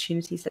treatment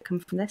opportunities that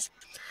come from this?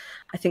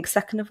 I think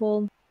second of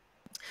all,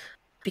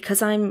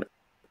 because I'm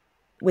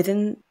with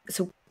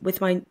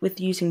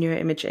using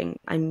neuroimaging,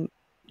 I'm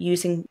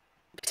using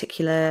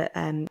particular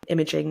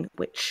imaging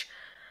which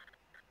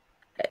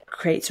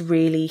creates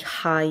really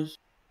high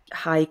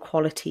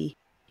quality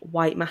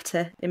white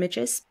matter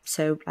images.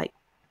 So like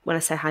when I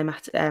say high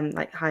matter,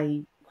 like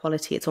high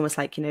quality, it's almost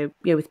like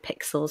with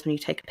pixels when you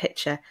take a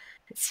picture,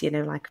 it's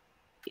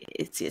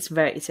it's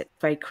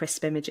very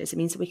crisp images. It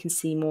means that we can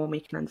see more and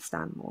we can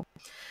understand more.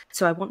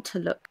 So I want to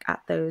look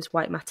at those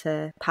white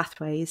matter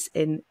pathways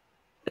in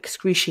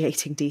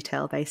excruciating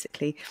detail,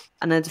 basically,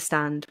 and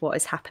understand what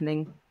is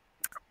happening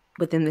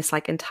within this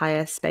like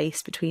entire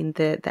space between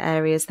the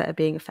areas that are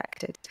being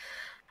affected.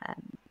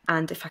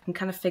 And if I can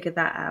kind of figure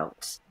that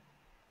out,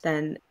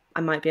 then I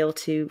might be able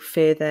to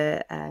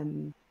further,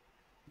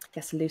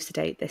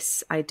 elucidate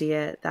this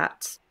idea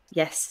that,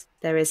 yes,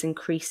 there is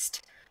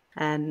increased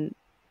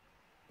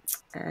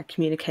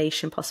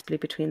communication possibly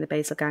between the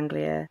basal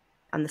ganglia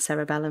and the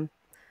cerebellum.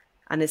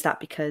 And is that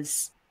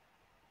because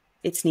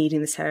it's needing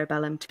the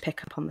cerebellum to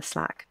pick up on the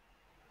slack,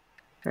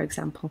 for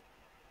example?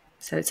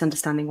 So it's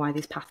understanding why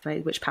which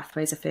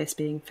pathways are first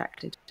being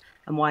affected,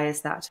 and why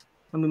is that,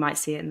 when we might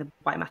see it in the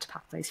white matter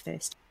pathways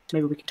first.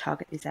 Maybe we can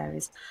target these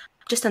areas.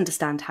 Just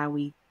understand how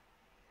we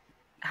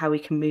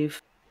can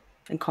move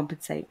and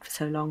compensate for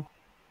so long.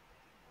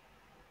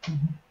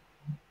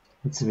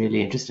 It's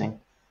really interesting.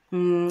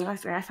 I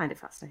find it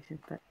fascinating,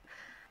 but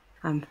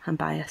I'm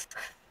biased.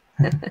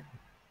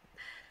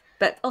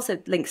 But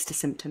also links to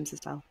symptoms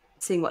as well.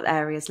 Seeing what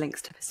areas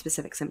links to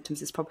specific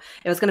symptoms is probably.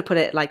 I was going to put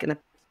it like in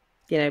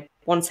a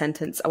one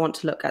sentence. I want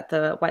to look at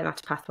the white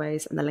matter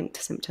pathways and the link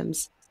to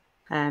symptoms.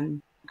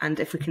 And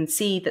if we can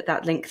see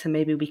that link, then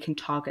maybe we can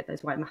target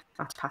those white matter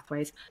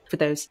pathways for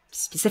those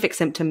specific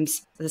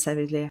symptoms, as I said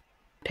earlier,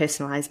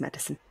 personalised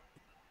medicine.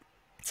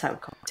 That's how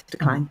it cognitive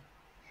decline.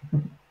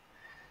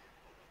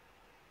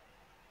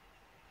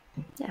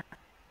 Yeah.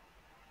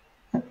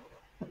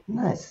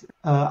 Nice.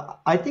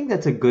 I think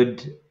that's a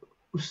good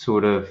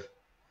sort of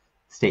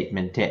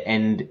statement to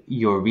end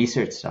your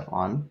research stuff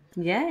on.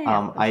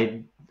 Yeah.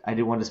 I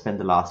did want to spend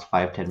the last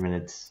 5-10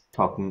 minutes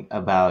talking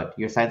about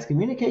your science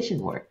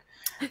communication work.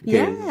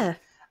 Yeah.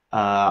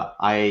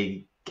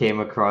 I came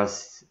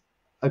across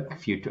a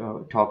few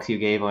talks you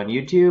gave on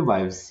YouTube.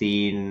 I've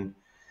seen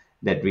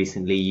that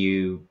recently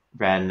you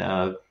ran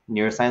a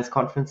neuroscience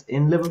conference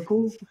in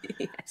Liverpool.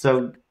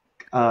 So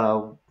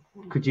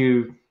could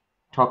you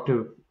tell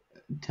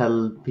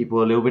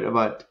people a little bit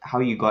about how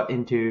you got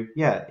into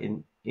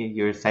in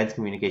your science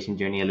communication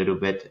journey a little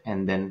bit,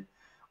 and then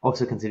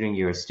also considering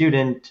you're a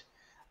student,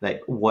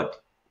 like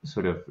what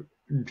sort of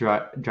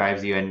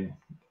drives you, and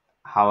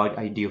how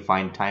do you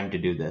find time to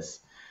do this?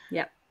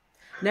 Yeah.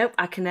 Nope,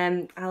 I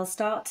can. I'll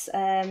start.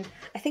 I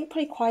think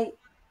probably quite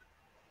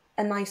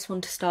a nice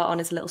one to start on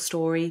is a little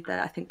story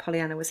that I think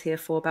Pollyanna was here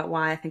for, about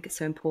why I think it's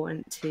so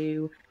important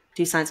to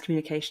do science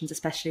communications,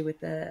 especially with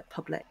the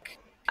public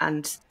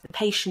and the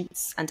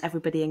patients and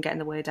everybody, and getting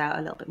the word out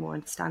a little bit more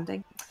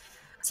understanding.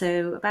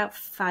 So about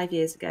 5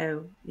 years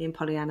ago, me and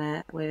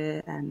Pollyanna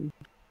were,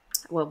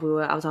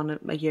 I was on a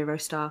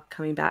Eurostar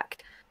coming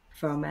back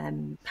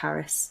from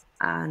Paris,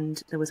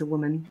 and there was a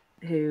woman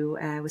who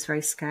was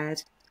very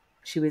scared.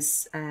 She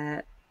was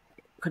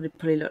could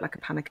probably look like a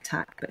panic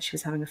attack, but she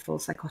was having a full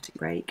psychotic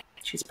break.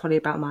 She was probably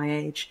about my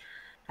age.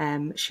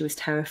 She was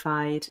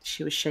terrified.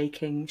 She was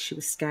shaking. She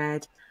was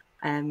scared,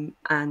 and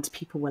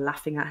people were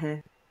laughing at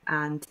her,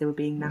 and they were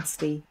being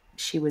nasty.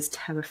 She was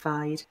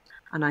terrified,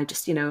 and I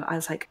just, I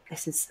was like, I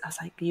was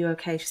like, are you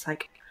okay? She's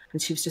like,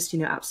 and she was just,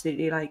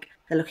 absolutely like,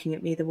 they're looking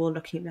at me, they're all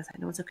looking at me. I was like,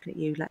 no one's looking at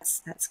you.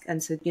 Let's,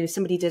 and so,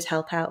 somebody did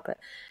help out, but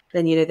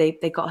then,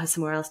 they got her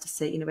somewhere else to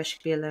sit, where she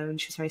could be alone.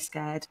 She was very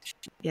scared.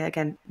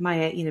 Again,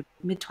 my,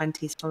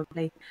 mid-20s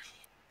probably.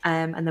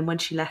 And then when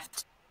she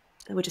left,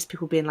 there were just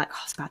people being like, oh,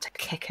 I was about to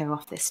kick her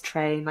off this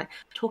train, like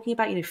talking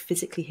about,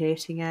 physically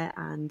hurting her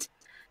and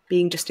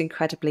being just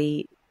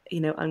incredibly,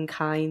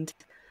 unkind.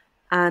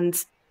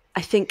 And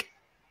I think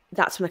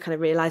that's when I kind of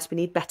realised we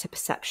need better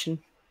perception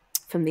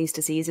from these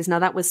diseases. Now,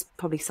 that was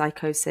probably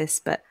psychosis,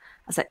 but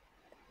I was like,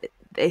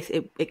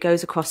 it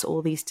goes across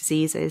all these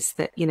diseases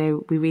that,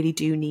 we really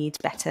do need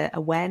better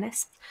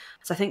awareness.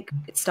 So I think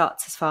it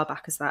starts as far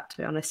back as that, to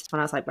be honest, when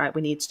I was like, right,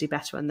 we need to do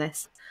better on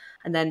this.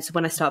 And then so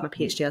when I started my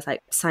PhD, I was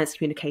like, science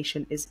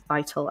communication is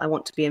vital. I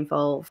want to be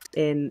involved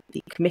in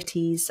the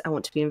committees. I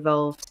want to be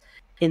involved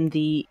in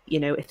the,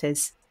 if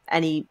there's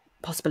any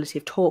possibility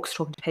of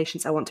talking to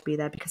patients, I want to be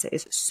there, because it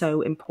is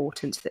so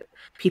important that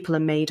people are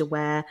made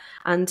aware,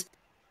 and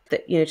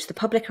that, just the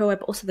public are aware,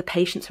 but also the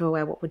patients are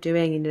aware what we're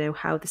doing, and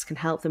how this can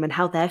help them and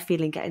how they're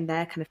feeling, getting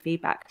their kind of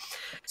feedback.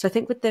 So I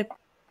think with the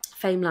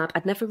Fame Lab,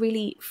 I'd never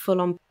really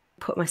full on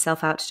put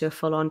myself out to do a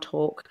full on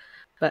talk,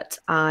 but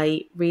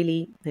I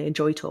really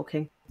enjoy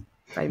talking,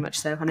 very much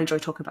so, and enjoy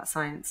talking about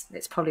science.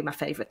 It's probably my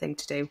favourite thing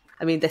to do.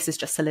 I mean, this has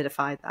just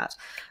solidified that.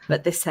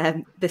 But this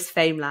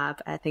Fame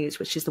Lab thing,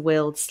 which is the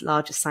world's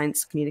largest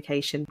science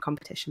communication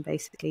competition,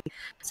 basically.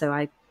 So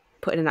I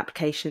put in an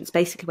application. It's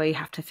basically where you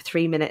have to, for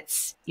 3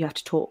 minutes, you have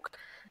to talk.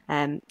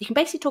 You can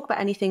basically talk about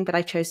anything, but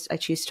I choose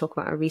to talk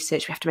about our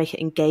research. We have to make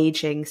it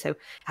engaging, so it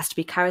has to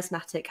be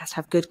charismatic, has to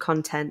have good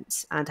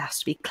content, and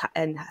has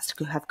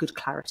to have good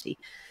clarity.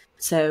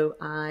 So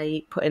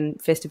I put in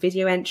first a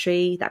video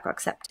entry that got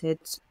accepted.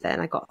 Then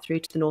I got through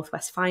to the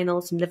Northwest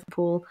Finals in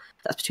Liverpool.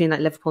 That's between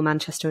like Liverpool,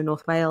 Manchester, and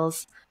North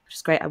Wales, which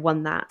is great. I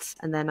won that,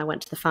 and then I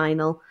went to the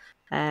final.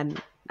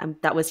 And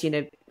that was,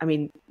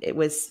 it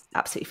was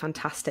absolutely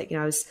fantastic. It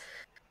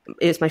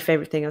was my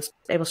favourite thing. I was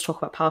able to talk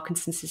about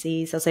Parkinson's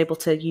disease. I was able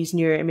to use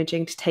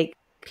neuroimaging to take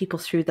people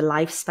through the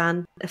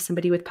lifespan of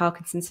somebody with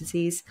Parkinson's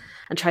disease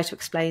and try to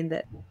explain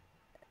that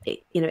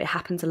it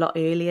happens a lot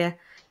earlier.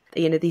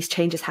 These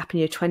changes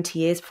happen 20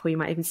 years before you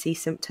might even see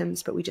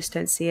symptoms, but we just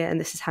don't see it. And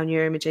this is how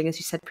neuroimaging, as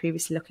you said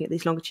previously, looking at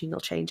these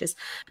longitudinal changes,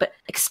 but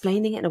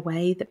explaining it in a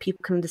way that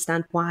people can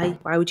understand why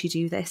would you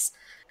do this?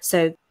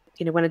 So,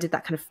 when I did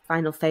that kind of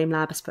final Fame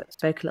Lab, I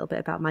spoke a little bit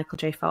about Michael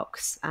J.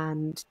 Fox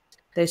and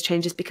those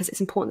changes, because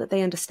it's important that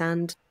they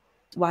understand,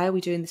 why are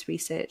we doing this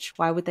research?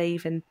 Why would they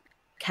even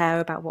care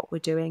about what we're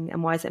doing?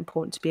 And why is it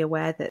important to be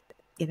aware that,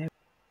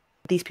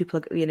 these people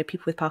are,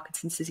 people with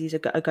Parkinson's disease are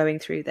going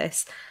through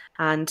this,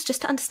 and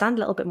just to understand a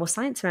little bit more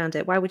science around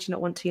it. Why would you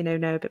not want to,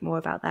 know a bit more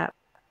about that?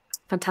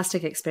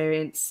 Fantastic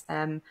experience.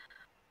 I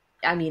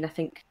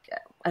think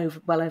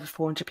well over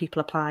 400 people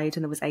applied,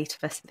 and there was 8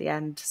 of us at the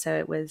end. So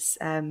it was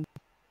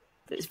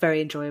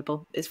very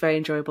enjoyable. It's very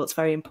enjoyable. It's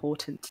very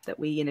important that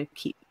we,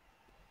 keep,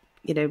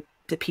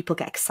 that people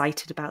get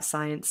excited about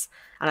science.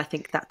 And I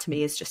think that to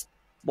me is just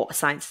what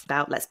science is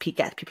about. Let's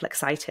get people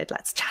excited.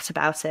 Let's chat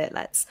about it.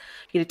 Let's,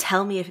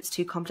 tell me if it's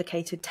too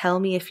complicated. Tell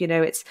me if,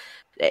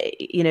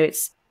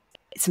 it's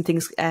some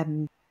things,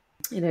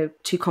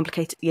 too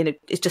complicated.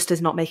 It just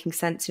is not making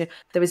sense. There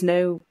was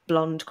no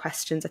blonde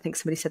questions. I think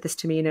somebody said this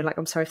to me, like,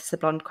 I'm sorry if it's a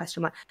blonde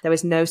question. Like, there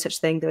was no such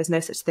thing. There was no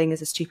such thing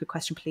as a stupid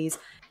question, please.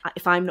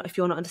 If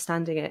you're not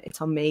understanding it, it's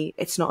on me.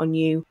 It's not on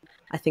you.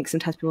 I think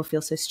sometimes people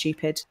feel so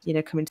stupid,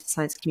 coming to the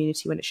science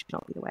community when it should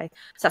not be the way.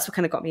 So that's what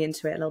kind of got me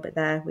into it a little bit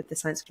there with the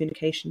science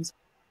communications.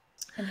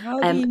 And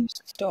how do you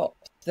stop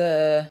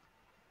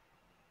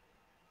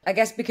I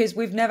guess because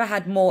we've never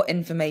had more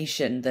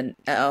information than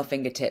at our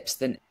fingertips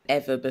than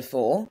ever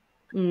before.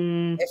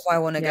 If I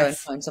want to go and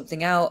find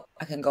something out,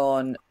 I can go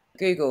on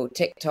Google,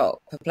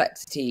 TikTok,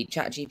 Perplexity,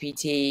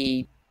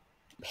 ChatGPT,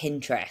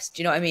 Pinterest.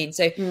 Do you know what I mean?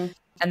 So,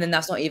 and then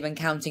that's not even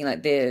counting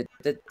like the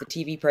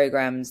TV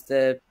programs,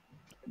 the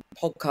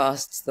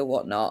podcasts, the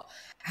whatnot.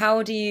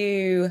 How do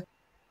you,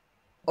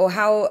 or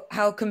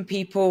how can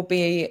people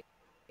be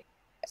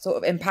sort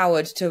of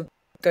empowered to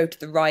go to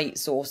the right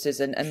sources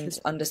and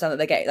understand that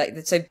they get like,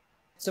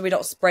 so we're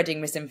not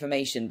spreading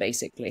misinformation,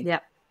 basically? Yeah,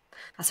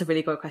 that's a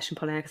really good question,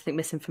 Pollyanna. I think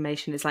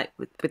misinformation is like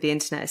with the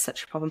internet is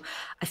such a problem.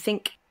 I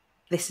think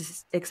this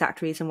is the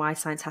exact reason why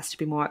science has to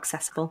be more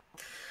accessible.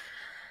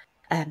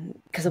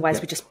 Because otherwise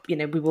we just, we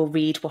will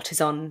read what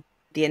is on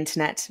the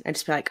internet and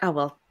just be like, oh,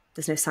 well,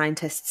 there's no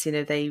scientists,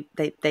 they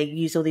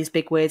use all these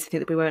big words,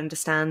 think that we won't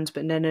understand,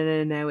 but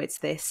no, it's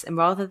this. And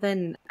rather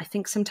than, I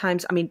think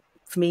sometimes, I mean,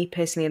 for me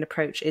personally, an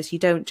approach is you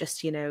don't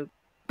just,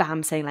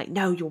 bam, saying like,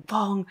 no, you're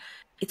wrong.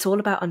 It's all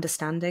about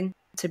understanding.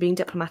 So being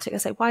diplomatic, I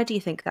say, why do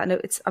you think that?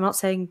 No, I'm not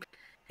saying,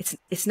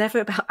 it's never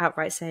about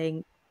outright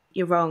saying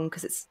you're wrong,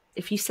 because it's,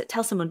 if you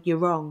tell someone you're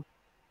wrong,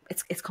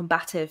 it's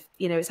combative.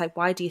 It's like,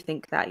 why do you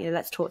think that?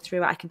 Let's talk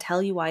through it. I can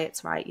tell you why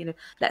it's right.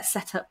 Let's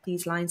set up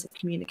these lines of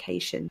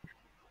communication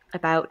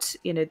about,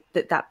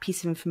 that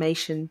piece of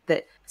information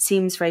that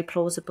seems very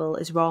plausible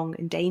is wrong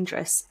and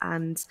dangerous.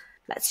 And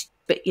let's,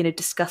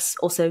 discuss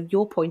also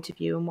your point of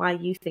view and why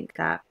you think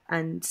that.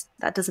 And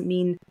that doesn't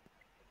mean,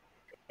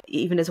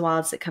 even as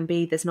wild as it can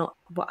be, there's not,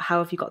 how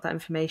have you got that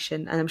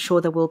information? And I'm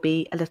sure there will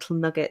be a little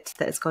nugget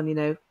that has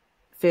gone,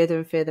 further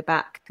and further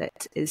back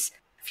that is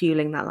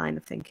fueling that line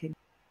of thinking.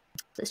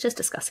 So it's just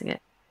discussing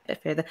it a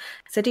bit further.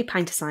 So I do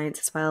Pint of Science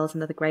as well is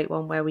another great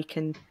one where we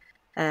can,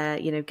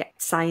 get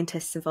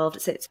scientists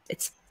involved.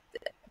 It's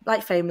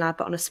like FameLab,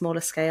 but on a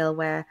smaller scale,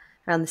 where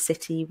around the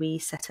city we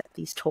set up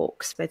these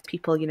talks with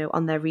people,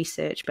 on their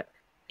research. But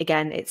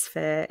again, it's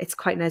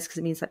quite nice because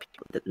it means that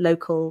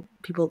local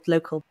people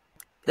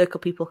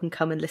can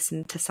come and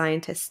listen to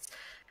scientists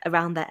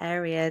around their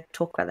area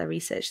talk about their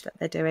research that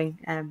they're doing.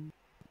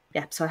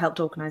 So I helped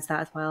organise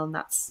that as well, and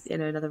that's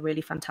another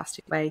really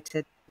fantastic way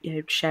to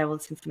share all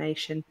this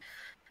information.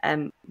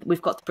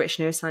 We've got the British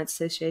Neuroscience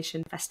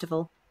Association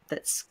Festival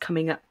that's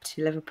coming up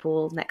to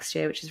Liverpool next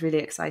year, which is really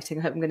exciting.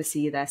 I hope I'm going to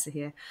see you there,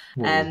 Sahir.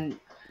 And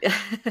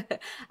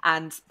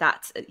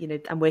that,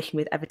 I'm working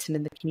with Everton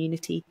in the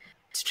community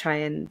to try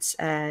and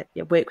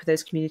work with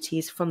those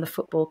communities from the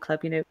football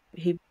club,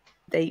 who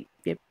they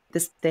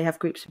have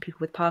groups of people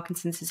with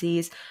Parkinson's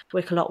disease,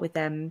 work a lot with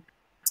them,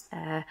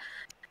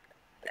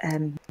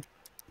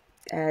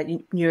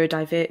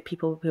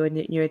 people who are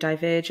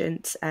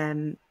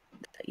neurodivergent.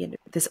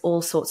 There's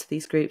all sorts of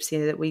these groups,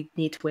 that we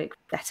need to work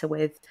better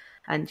with,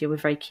 and we're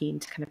very keen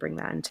to kind of bring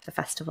that into the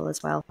festival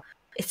as well.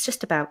 It's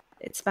about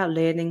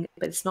learning,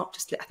 but it's not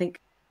just. I think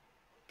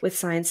with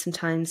science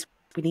sometimes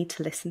we need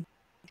to listen.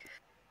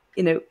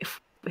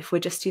 If we're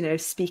just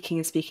speaking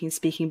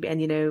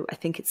and I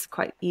think it's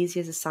quite easy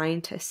as a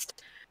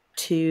scientist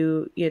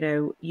to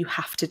you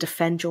have to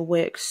defend your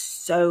work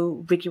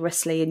so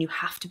rigorously and you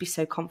have to be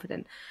so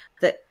confident,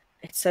 that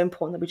it's so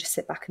important that we just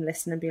sit back and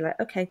listen and be like,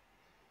 okay,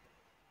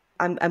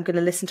 I'm going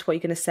to listen to what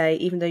you're going to say,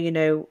 even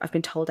though I've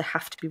been told I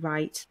have to be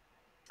right.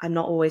 I'm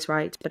not always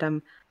right, but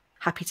I'm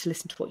happy to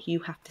listen to what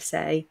you have to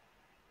say,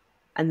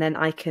 and then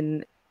I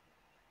can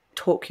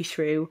talk you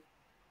through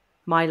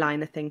my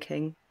line of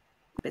thinking.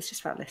 But it's just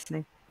about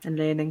listening and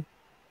learning,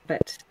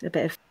 but a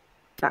bit of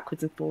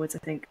backwards and forwards, I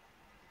think.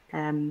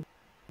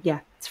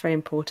 It's very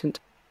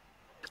important.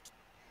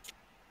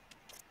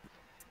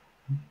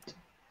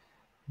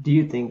 Do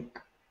you think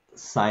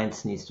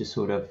science needs to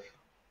sort of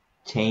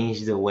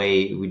change the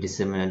way we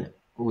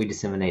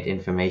disseminate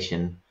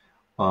information?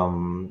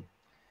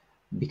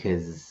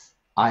 Because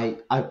I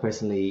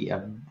personally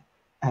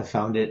have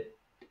found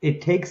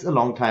it takes a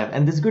long time,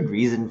 and there's good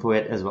reason for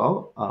it as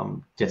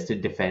well. Just to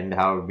defend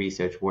how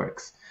research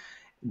works,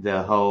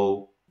 the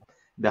whole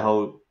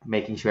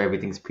making sure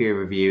everything's peer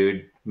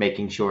reviewed,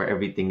 making sure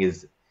everything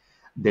is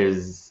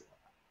there's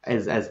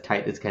as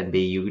tight as can be.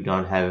 You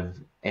don't have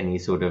any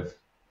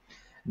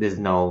there's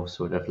no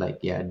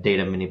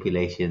data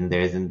manipulation.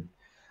 There isn't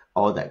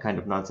all that kind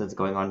of nonsense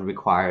going on.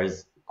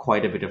 Requires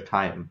quite a bit of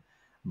time,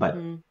 but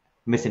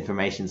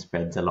misinformation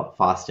spreads a lot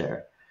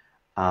faster.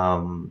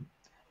 And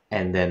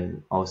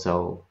then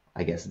also,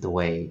 I guess, the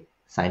way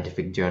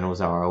scientific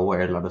journals are, or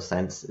where a lot of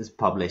science is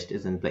published,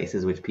 is in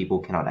places which people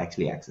cannot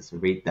actually access or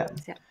read them,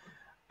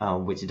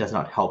 which does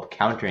not help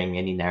countering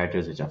any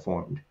narratives which are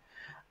formed.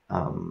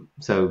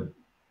 So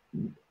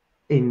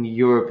in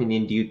your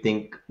opinion, do you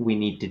think we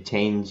need to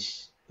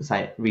change,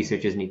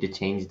 researchers need to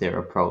change their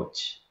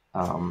approach?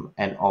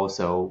 And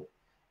also,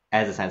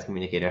 as a science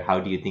communicator, how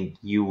do you think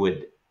you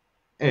would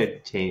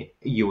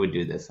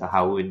do this? Or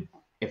how would,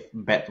 if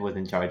Beth was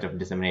in charge of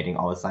disseminating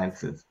all the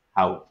sciences,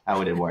 how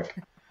would it work?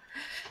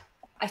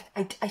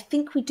 I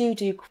think we do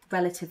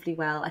relatively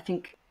well. I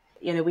think,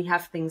 we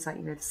have things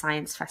like, the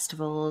science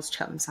festivals,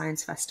 Cheltenham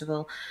Science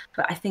Festival,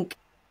 but I think,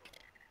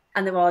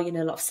 and there are, a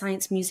lot of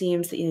science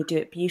museums that, do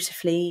it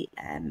beautifully.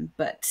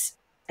 But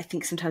I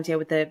think sometimes,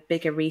 with the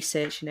bigger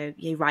research,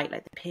 you're right,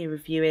 like the peer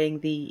reviewing,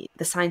 the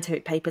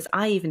scientific papers,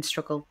 I even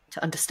struggle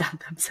to understand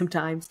them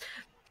sometimes.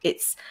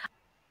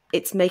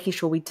 it's making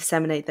sure we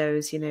disseminate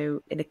those,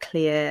 in a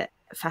clear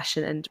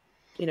fashion, and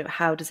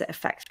how does it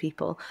affect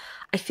people.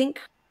 I think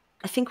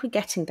we're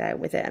getting there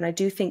with it, and I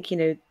do think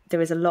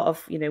there is a lot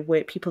of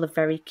where people are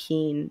very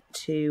keen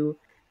to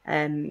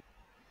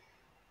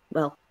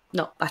well,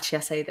 not actually,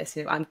 I say this,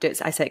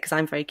 I say it because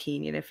I'm very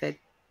keen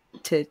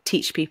to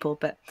teach people,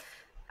 but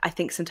I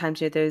think sometimes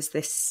there's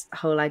this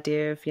whole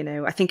idea of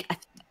I think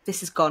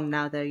this is gone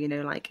now though,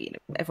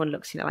 everyone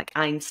looks like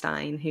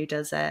Einstein, who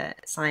does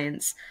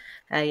science,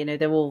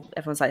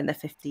 everyone's like in their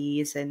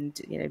 50s and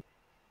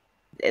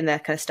in their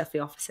kind of stuffy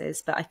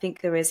offices. But I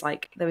think there is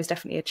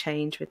definitely a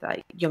change with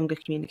like younger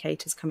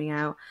communicators coming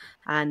out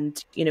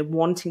and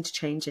wanting to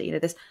change it.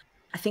 There's,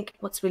 I think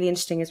what's really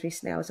interesting is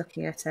recently I was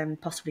looking at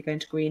possibly going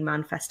to Green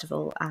Man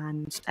Festival,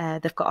 and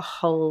they've got a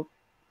whole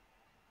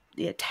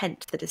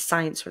tent that is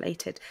science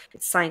related.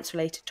 It's science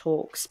related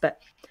talks,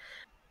 but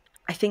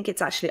I think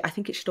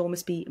it should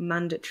almost be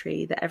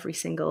mandatory that every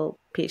single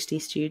PhD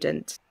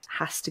student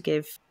has to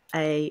give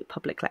a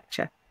public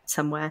lecture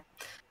somewhere,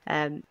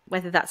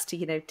 whether that's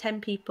to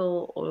 10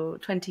 people or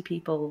 20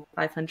 people,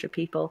 500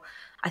 people.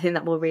 I think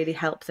that will really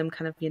help them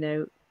kind of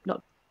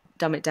not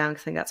dumb it down,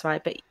 because I think that's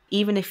right, but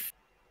even as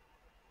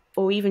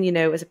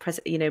a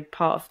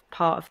part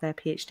of their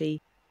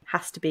PhD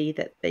has to be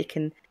that they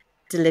can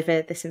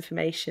deliver this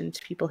information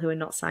to people who are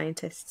not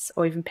scientists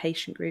or even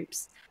patient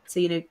groups. So,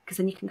 because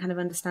then you can kind of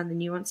understand the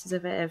nuances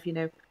of it,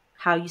 of,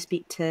 how you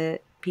speak to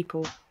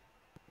people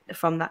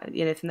from that,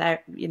 from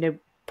there,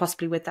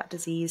 possibly with that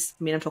disease.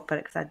 I mean, I'm talking about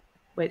it because I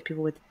work with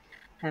people with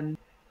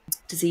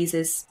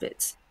diseases,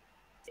 but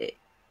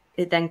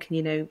it then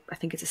can, I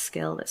think it's a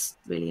skill that's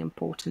really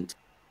important.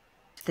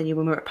 Then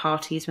when we're at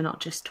parties, we're not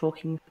just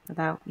talking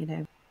about,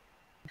 the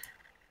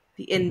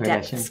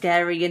in-depth,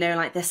 scary,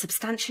 like the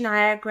substantia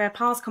nigra,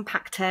 pars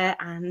compacta,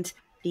 and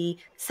the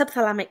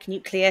subthalamic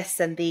nucleus,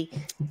 and the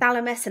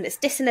thalamus, and its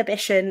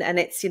disinhibition, and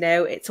it's,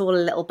 it's all a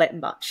little bit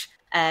much.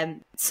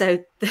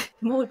 So the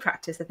more we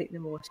practice, I think the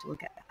more it will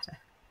get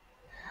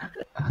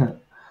better.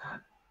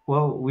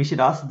 Well, we should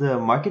ask the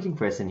marketing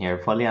person here.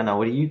 Pollyanna,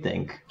 what do you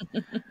think?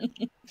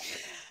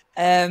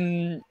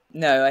 No,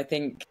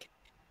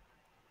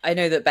 I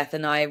know that Beth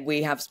and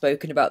we have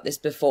spoken about this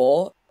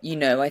before.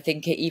 I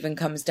think it even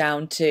comes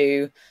down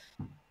to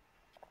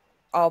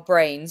our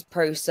brains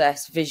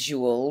process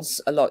visuals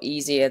a lot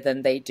easier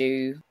than they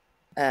do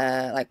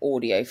like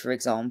audio, for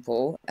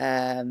example.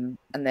 And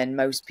then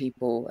most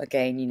people,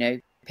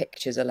 again,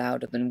 pictures are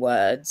louder than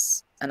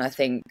words. And I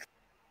think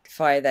if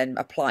I then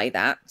apply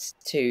that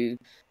to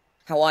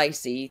how I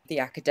see the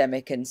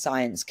academic and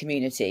science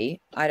community,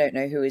 I don't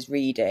know who is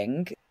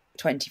reading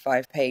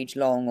 25-page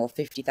long or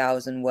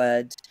 50,000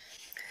 word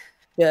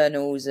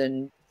journals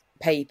and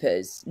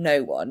papers.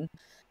 No one.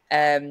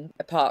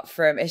 Apart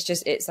from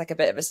it's like a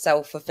bit of a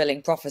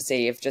self-fulfilling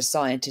prophecy of just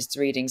scientists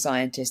reading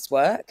scientists'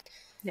 work.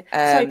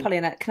 Sorry,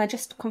 Pollyanna, can I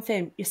just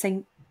confirm you're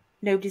saying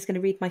nobody's going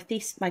to read my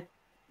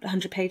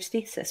 100-page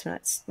thesis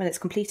when it's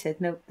completed?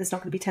 No, there's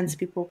not going to be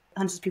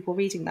hundreds of people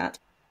reading that.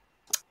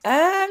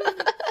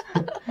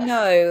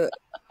 No.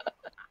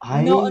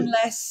 Not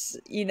unless,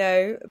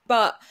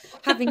 but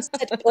having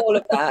said all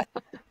of that.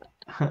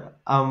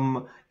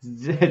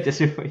 Just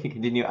before you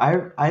continue,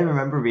 I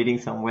remember reading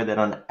somewhere that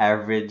on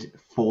average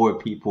 4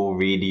 people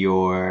read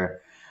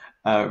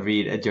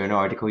a journal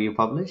article you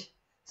publish.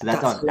 So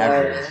that's on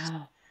average.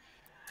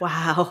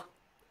 Wow.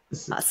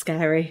 That's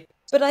scary.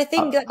 But I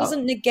think that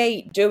doesn't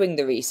negate doing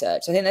the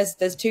research. I think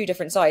there's two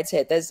different sides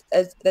here. There's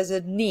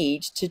a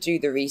need to do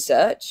the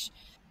research,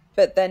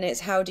 but then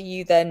it's how do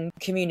you then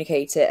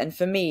communicate it? And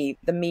for me,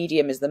 the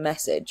medium is the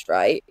message,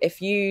 right?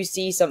 If you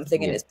see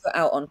something and it's put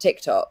out on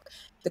TikTok,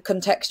 the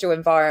contextual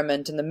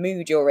environment and the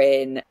mood you're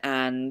in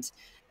and,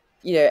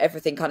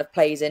 everything kind of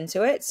plays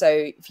into it. So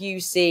if you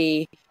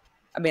see,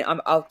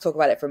 I'll talk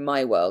about it from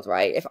my world,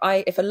 right?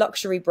 If a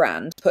luxury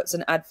brand puts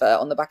an advert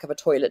on the back of a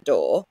toilet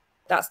door,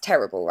 that's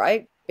terrible,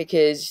 right?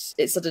 Because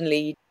it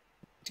suddenly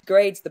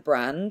degrades the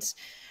brand.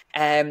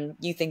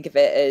 You think of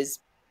it as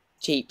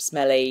cheap,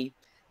 smelly,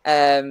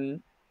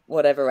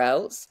 whatever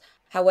else.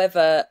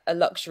 However, a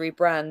luxury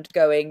brand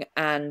going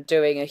and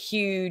doing a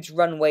huge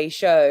runway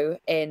show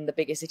in the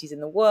biggest cities in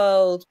the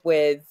world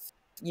with,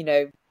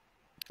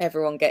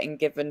 everyone getting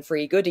given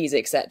free goodies,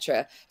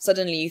 etc.,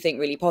 suddenly you think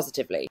really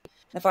positively.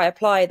 If I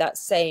apply that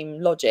same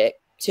logic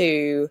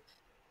to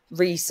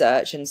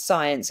research and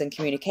science and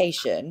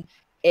communication,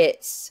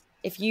 it's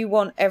if you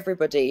want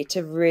everybody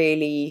to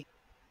really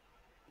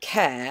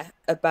care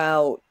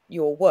about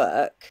your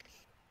work,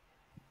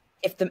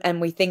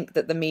 and we think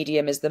that the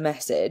medium is the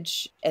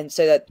message, and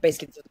so that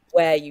basically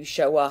where you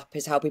show up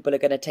is how people are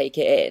going to take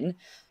it in.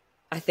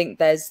 I think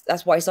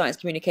that's why science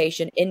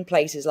communication in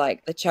places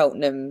like the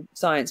Cheltenham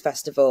Science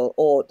Festival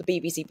or the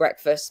BBC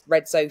Breakfast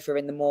Red Sofa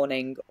in the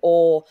morning,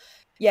 or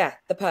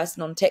the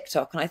person on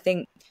TikTok. And I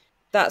think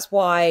that's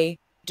why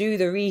do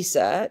the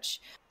research,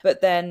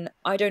 but then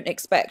I don't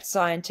expect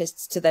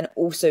scientists to then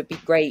also be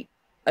great.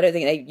 I don't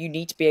think you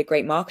need to be a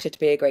great marketer to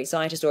be a great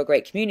scientist or a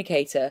great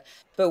communicator,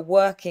 but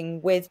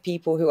working with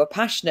people who are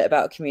passionate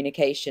about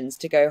communications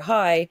to go,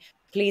 hi,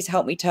 please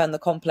help me turn the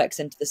complex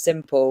into the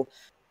simple.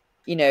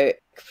 You know,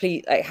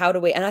 please, like, how do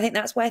we? And I think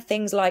that's where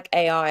things like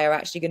AI are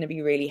actually going to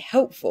be really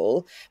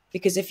helpful,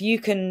 because if you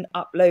can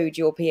upload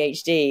your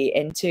PhD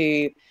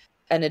into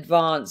an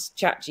advanced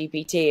chat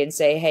GPT and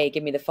say, hey,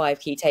 give me the 5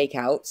 key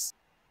takeouts,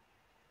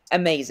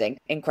 amazing,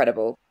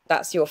 incredible.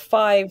 That's your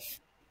 5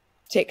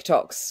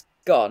 TikToks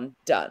gone,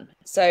 done.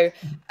 So,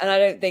 and I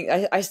don't think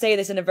I say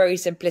this in a very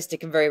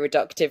simplistic and very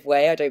reductive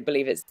way. I don't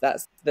believe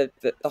that's the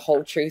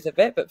whole truth of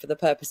it, but for the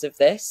purpose of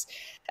this,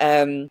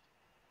 I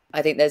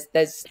think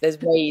there's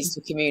ways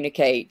to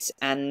communicate.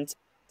 And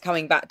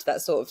coming back to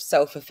that sort of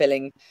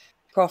self-fulfilling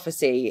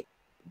prophecy,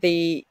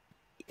 the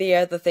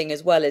other thing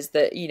as well is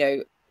that, you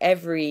know,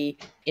 every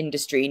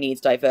industry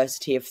needs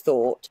diversity of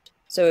thought.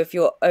 So if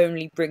you're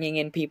only bringing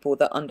in people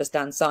that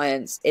understand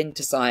science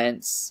into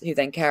science, who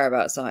then care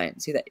about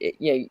science, who that,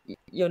 you know,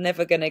 you're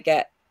never going to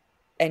get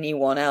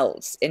anyone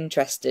else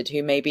interested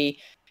who maybe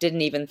didn't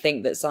even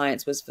think that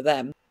science was for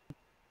them,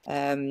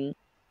 who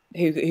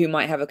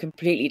might have a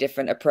completely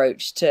different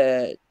approach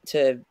to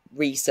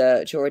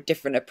research, or a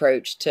different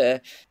approach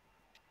to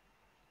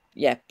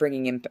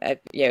bringing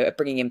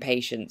in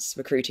patients,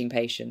 recruiting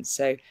patients.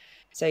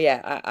 So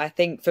yeah, I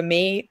think for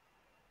me,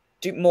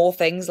 do more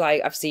things.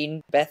 Like, I've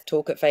seen Beth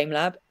talk at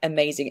FameLab,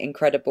 amazing,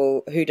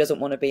 incredible. Who doesn't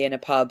want to be in a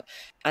pub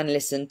and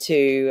listen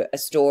to a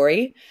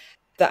story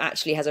that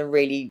actually has a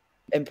really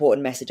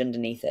important message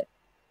underneath it?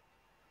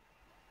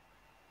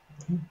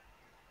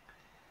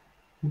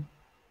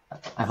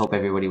 I hope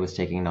everybody was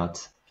taking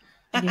notes.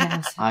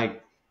 Yes.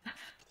 But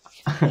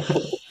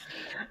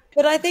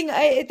I think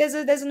there's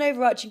an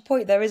overarching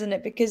point there, isn't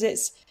it? Because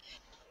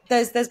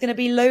there's going to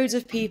be loads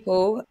of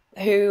people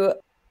who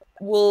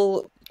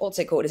will, what's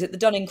it called? Is it the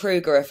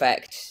Dunning-Kruger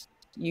effect?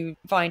 You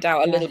find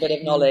out a little bit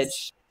of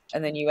knowledge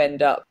and then you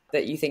end up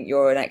that you think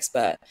you're an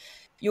expert.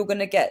 You'll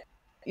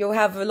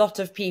have a lot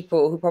of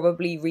people who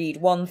probably read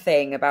one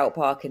thing about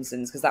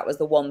Parkinson's because that was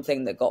the one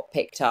thing that got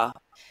picked up.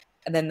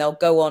 And then they'll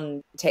go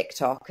on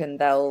TikTok and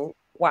they'll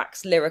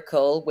wax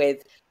lyrical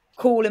with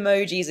cool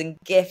emojis and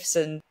GIFs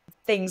and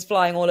things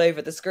flying all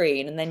over the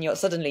screen. And then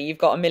you've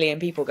got a million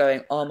people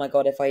going, oh my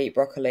God, if I eat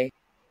broccoli,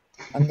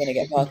 I'm going to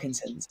get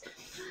Parkinson's.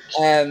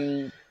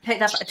 Take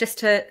that back. Just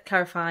to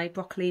clarify,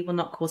 broccoli will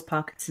not cause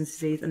Parkinson's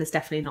disease and has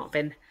definitely not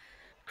been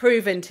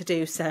proven to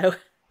do so.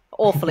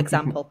 Awful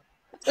example.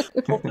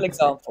 Awful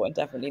example, and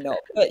definitely not.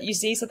 But you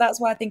see, so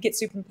that's why I think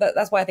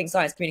that's why I think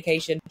science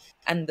communication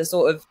and the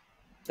sort of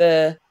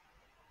the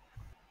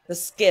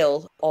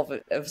skill of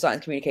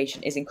science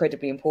communication is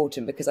incredibly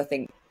important, because I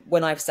think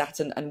when I've sat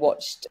and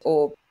watched,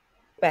 or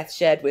Beth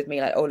shared with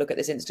me, like, oh, look at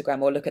this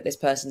Instagram, or look at this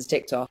person's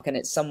TikTok, and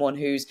it's someone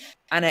who's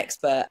an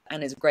expert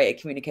and is great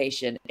at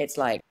communication, it's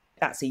like,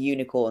 that's a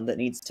unicorn that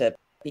needs to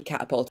be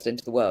catapulted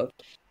into the world.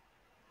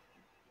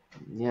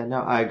 Yeah,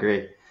 no, I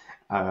agree.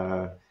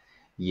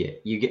 Yeah,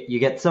 you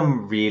get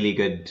some really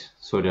good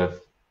sort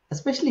of,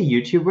 especially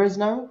YouTubers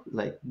now,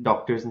 like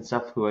doctors and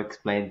stuff, who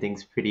explain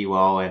things pretty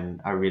well and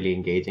are really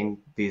engaging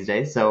these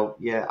days. So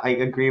yeah, I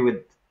agree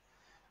with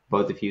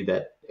both of you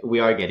that we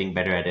are getting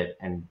better at it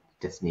and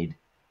just need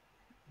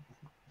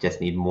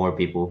more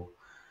people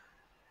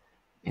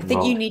involved. I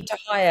think you need to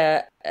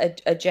hire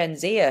a Gen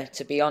Zer,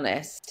 to be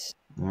honest,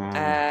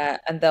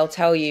 and they'll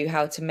tell you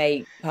how to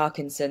make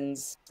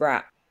Parkinson's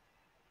rap.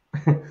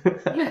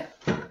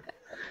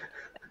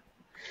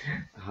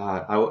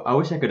 I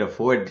wish I could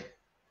afford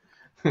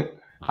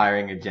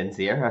hiring a Gen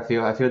Zer. I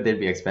feel they'd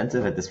be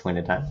expensive at this point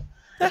in time.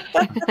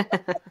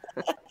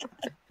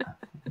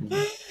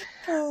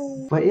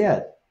 But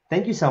yeah,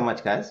 thank you so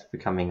much, guys, for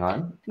coming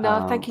on.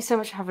 No, thank you so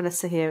much for having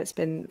us here. It's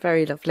been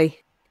very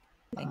lovely.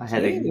 I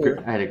had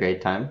a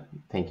great time.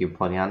 Thank you,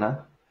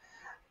 Pollyanna.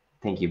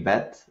 Thank you,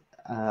 Beth.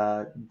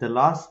 The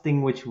last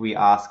thing which we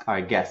ask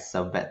our guests,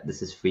 so Beth,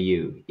 this is for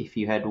you. If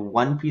you had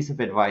one piece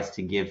of advice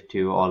to give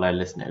to all our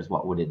listeners,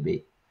 what would it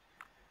be?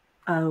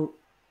 Oh,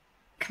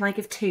 can I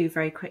give 2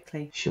 very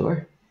quickly?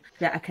 Sure.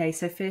 Yeah, okay.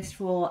 So first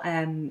of all,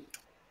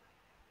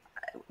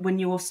 when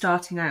you're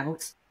starting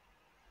out,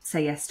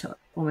 say yes to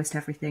almost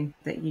everything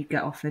that you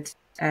get offered.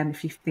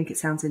 If you think it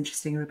sounds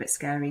interesting or a bit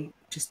scary,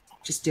 just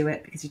do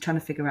it, because you're trying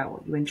to figure out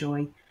what you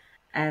enjoy.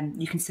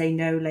 You can say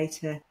no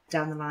later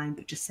down the line,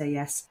 but just say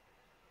yes.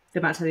 The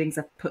amount of things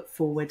I've put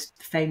forward,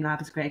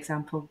 FameLab is a great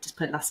example. Just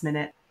put it last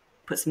minute,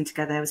 put something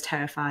together, was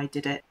terrified,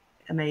 did it,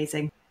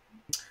 amazing.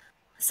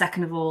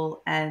 Second of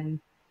all,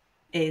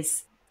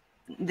 that's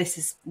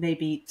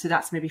maybe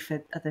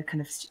for other kind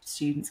of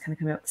students kind of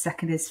coming up. The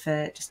second is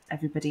for just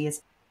everybody,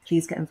 is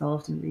please get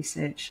involved in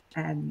research.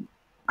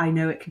 I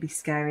know it can be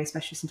scary,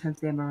 especially sometimes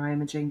the MRI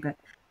imaging, but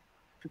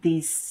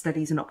these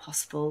studies are not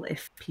possible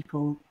if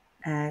people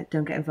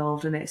don't get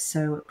involved, and it's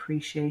so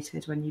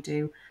appreciated when you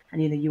do.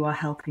 And you are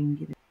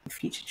helping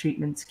future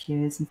treatments,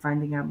 cures, and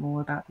finding out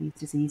more about these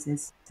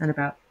diseases and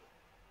about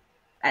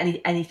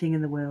anything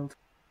in the world.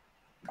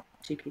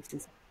 2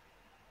 pieces.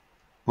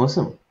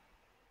 Awesome.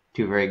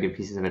 2 very good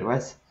pieces of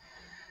advice.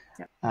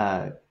 Yep.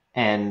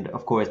 And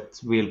of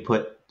course, we'll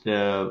put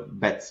the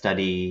Beth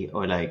study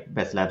or like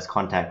Beth Lab's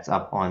contacts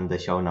up on the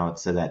show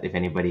notes so that if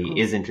anybody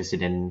is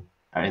interested in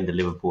the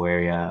Liverpool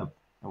area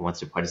and wants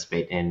to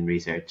participate in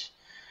research,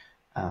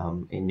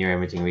 in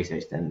neuroimaging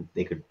research, then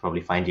they could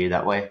probably find you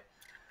that way.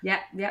 Yeah.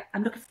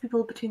 I'm looking for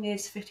people between the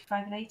ages of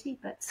 55 and 80,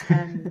 but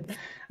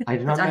I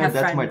do not I know if have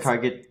that's my friends.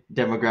 target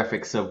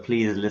demographic, so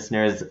please,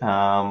 listeners,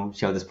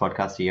 show this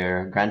podcast to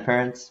your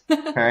grandparents,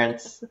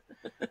 parents.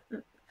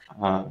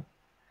 But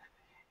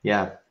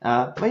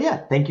yeah,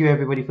 thank you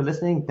everybody for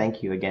listening.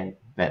 Thank you again,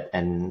 Beth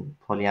and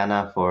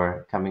Pollyanna,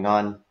 for coming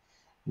on.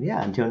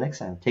 Yeah, until next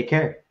time, take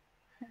care.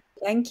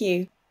 Thank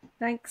you.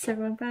 Thanks,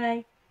 everyone.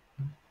 Bye.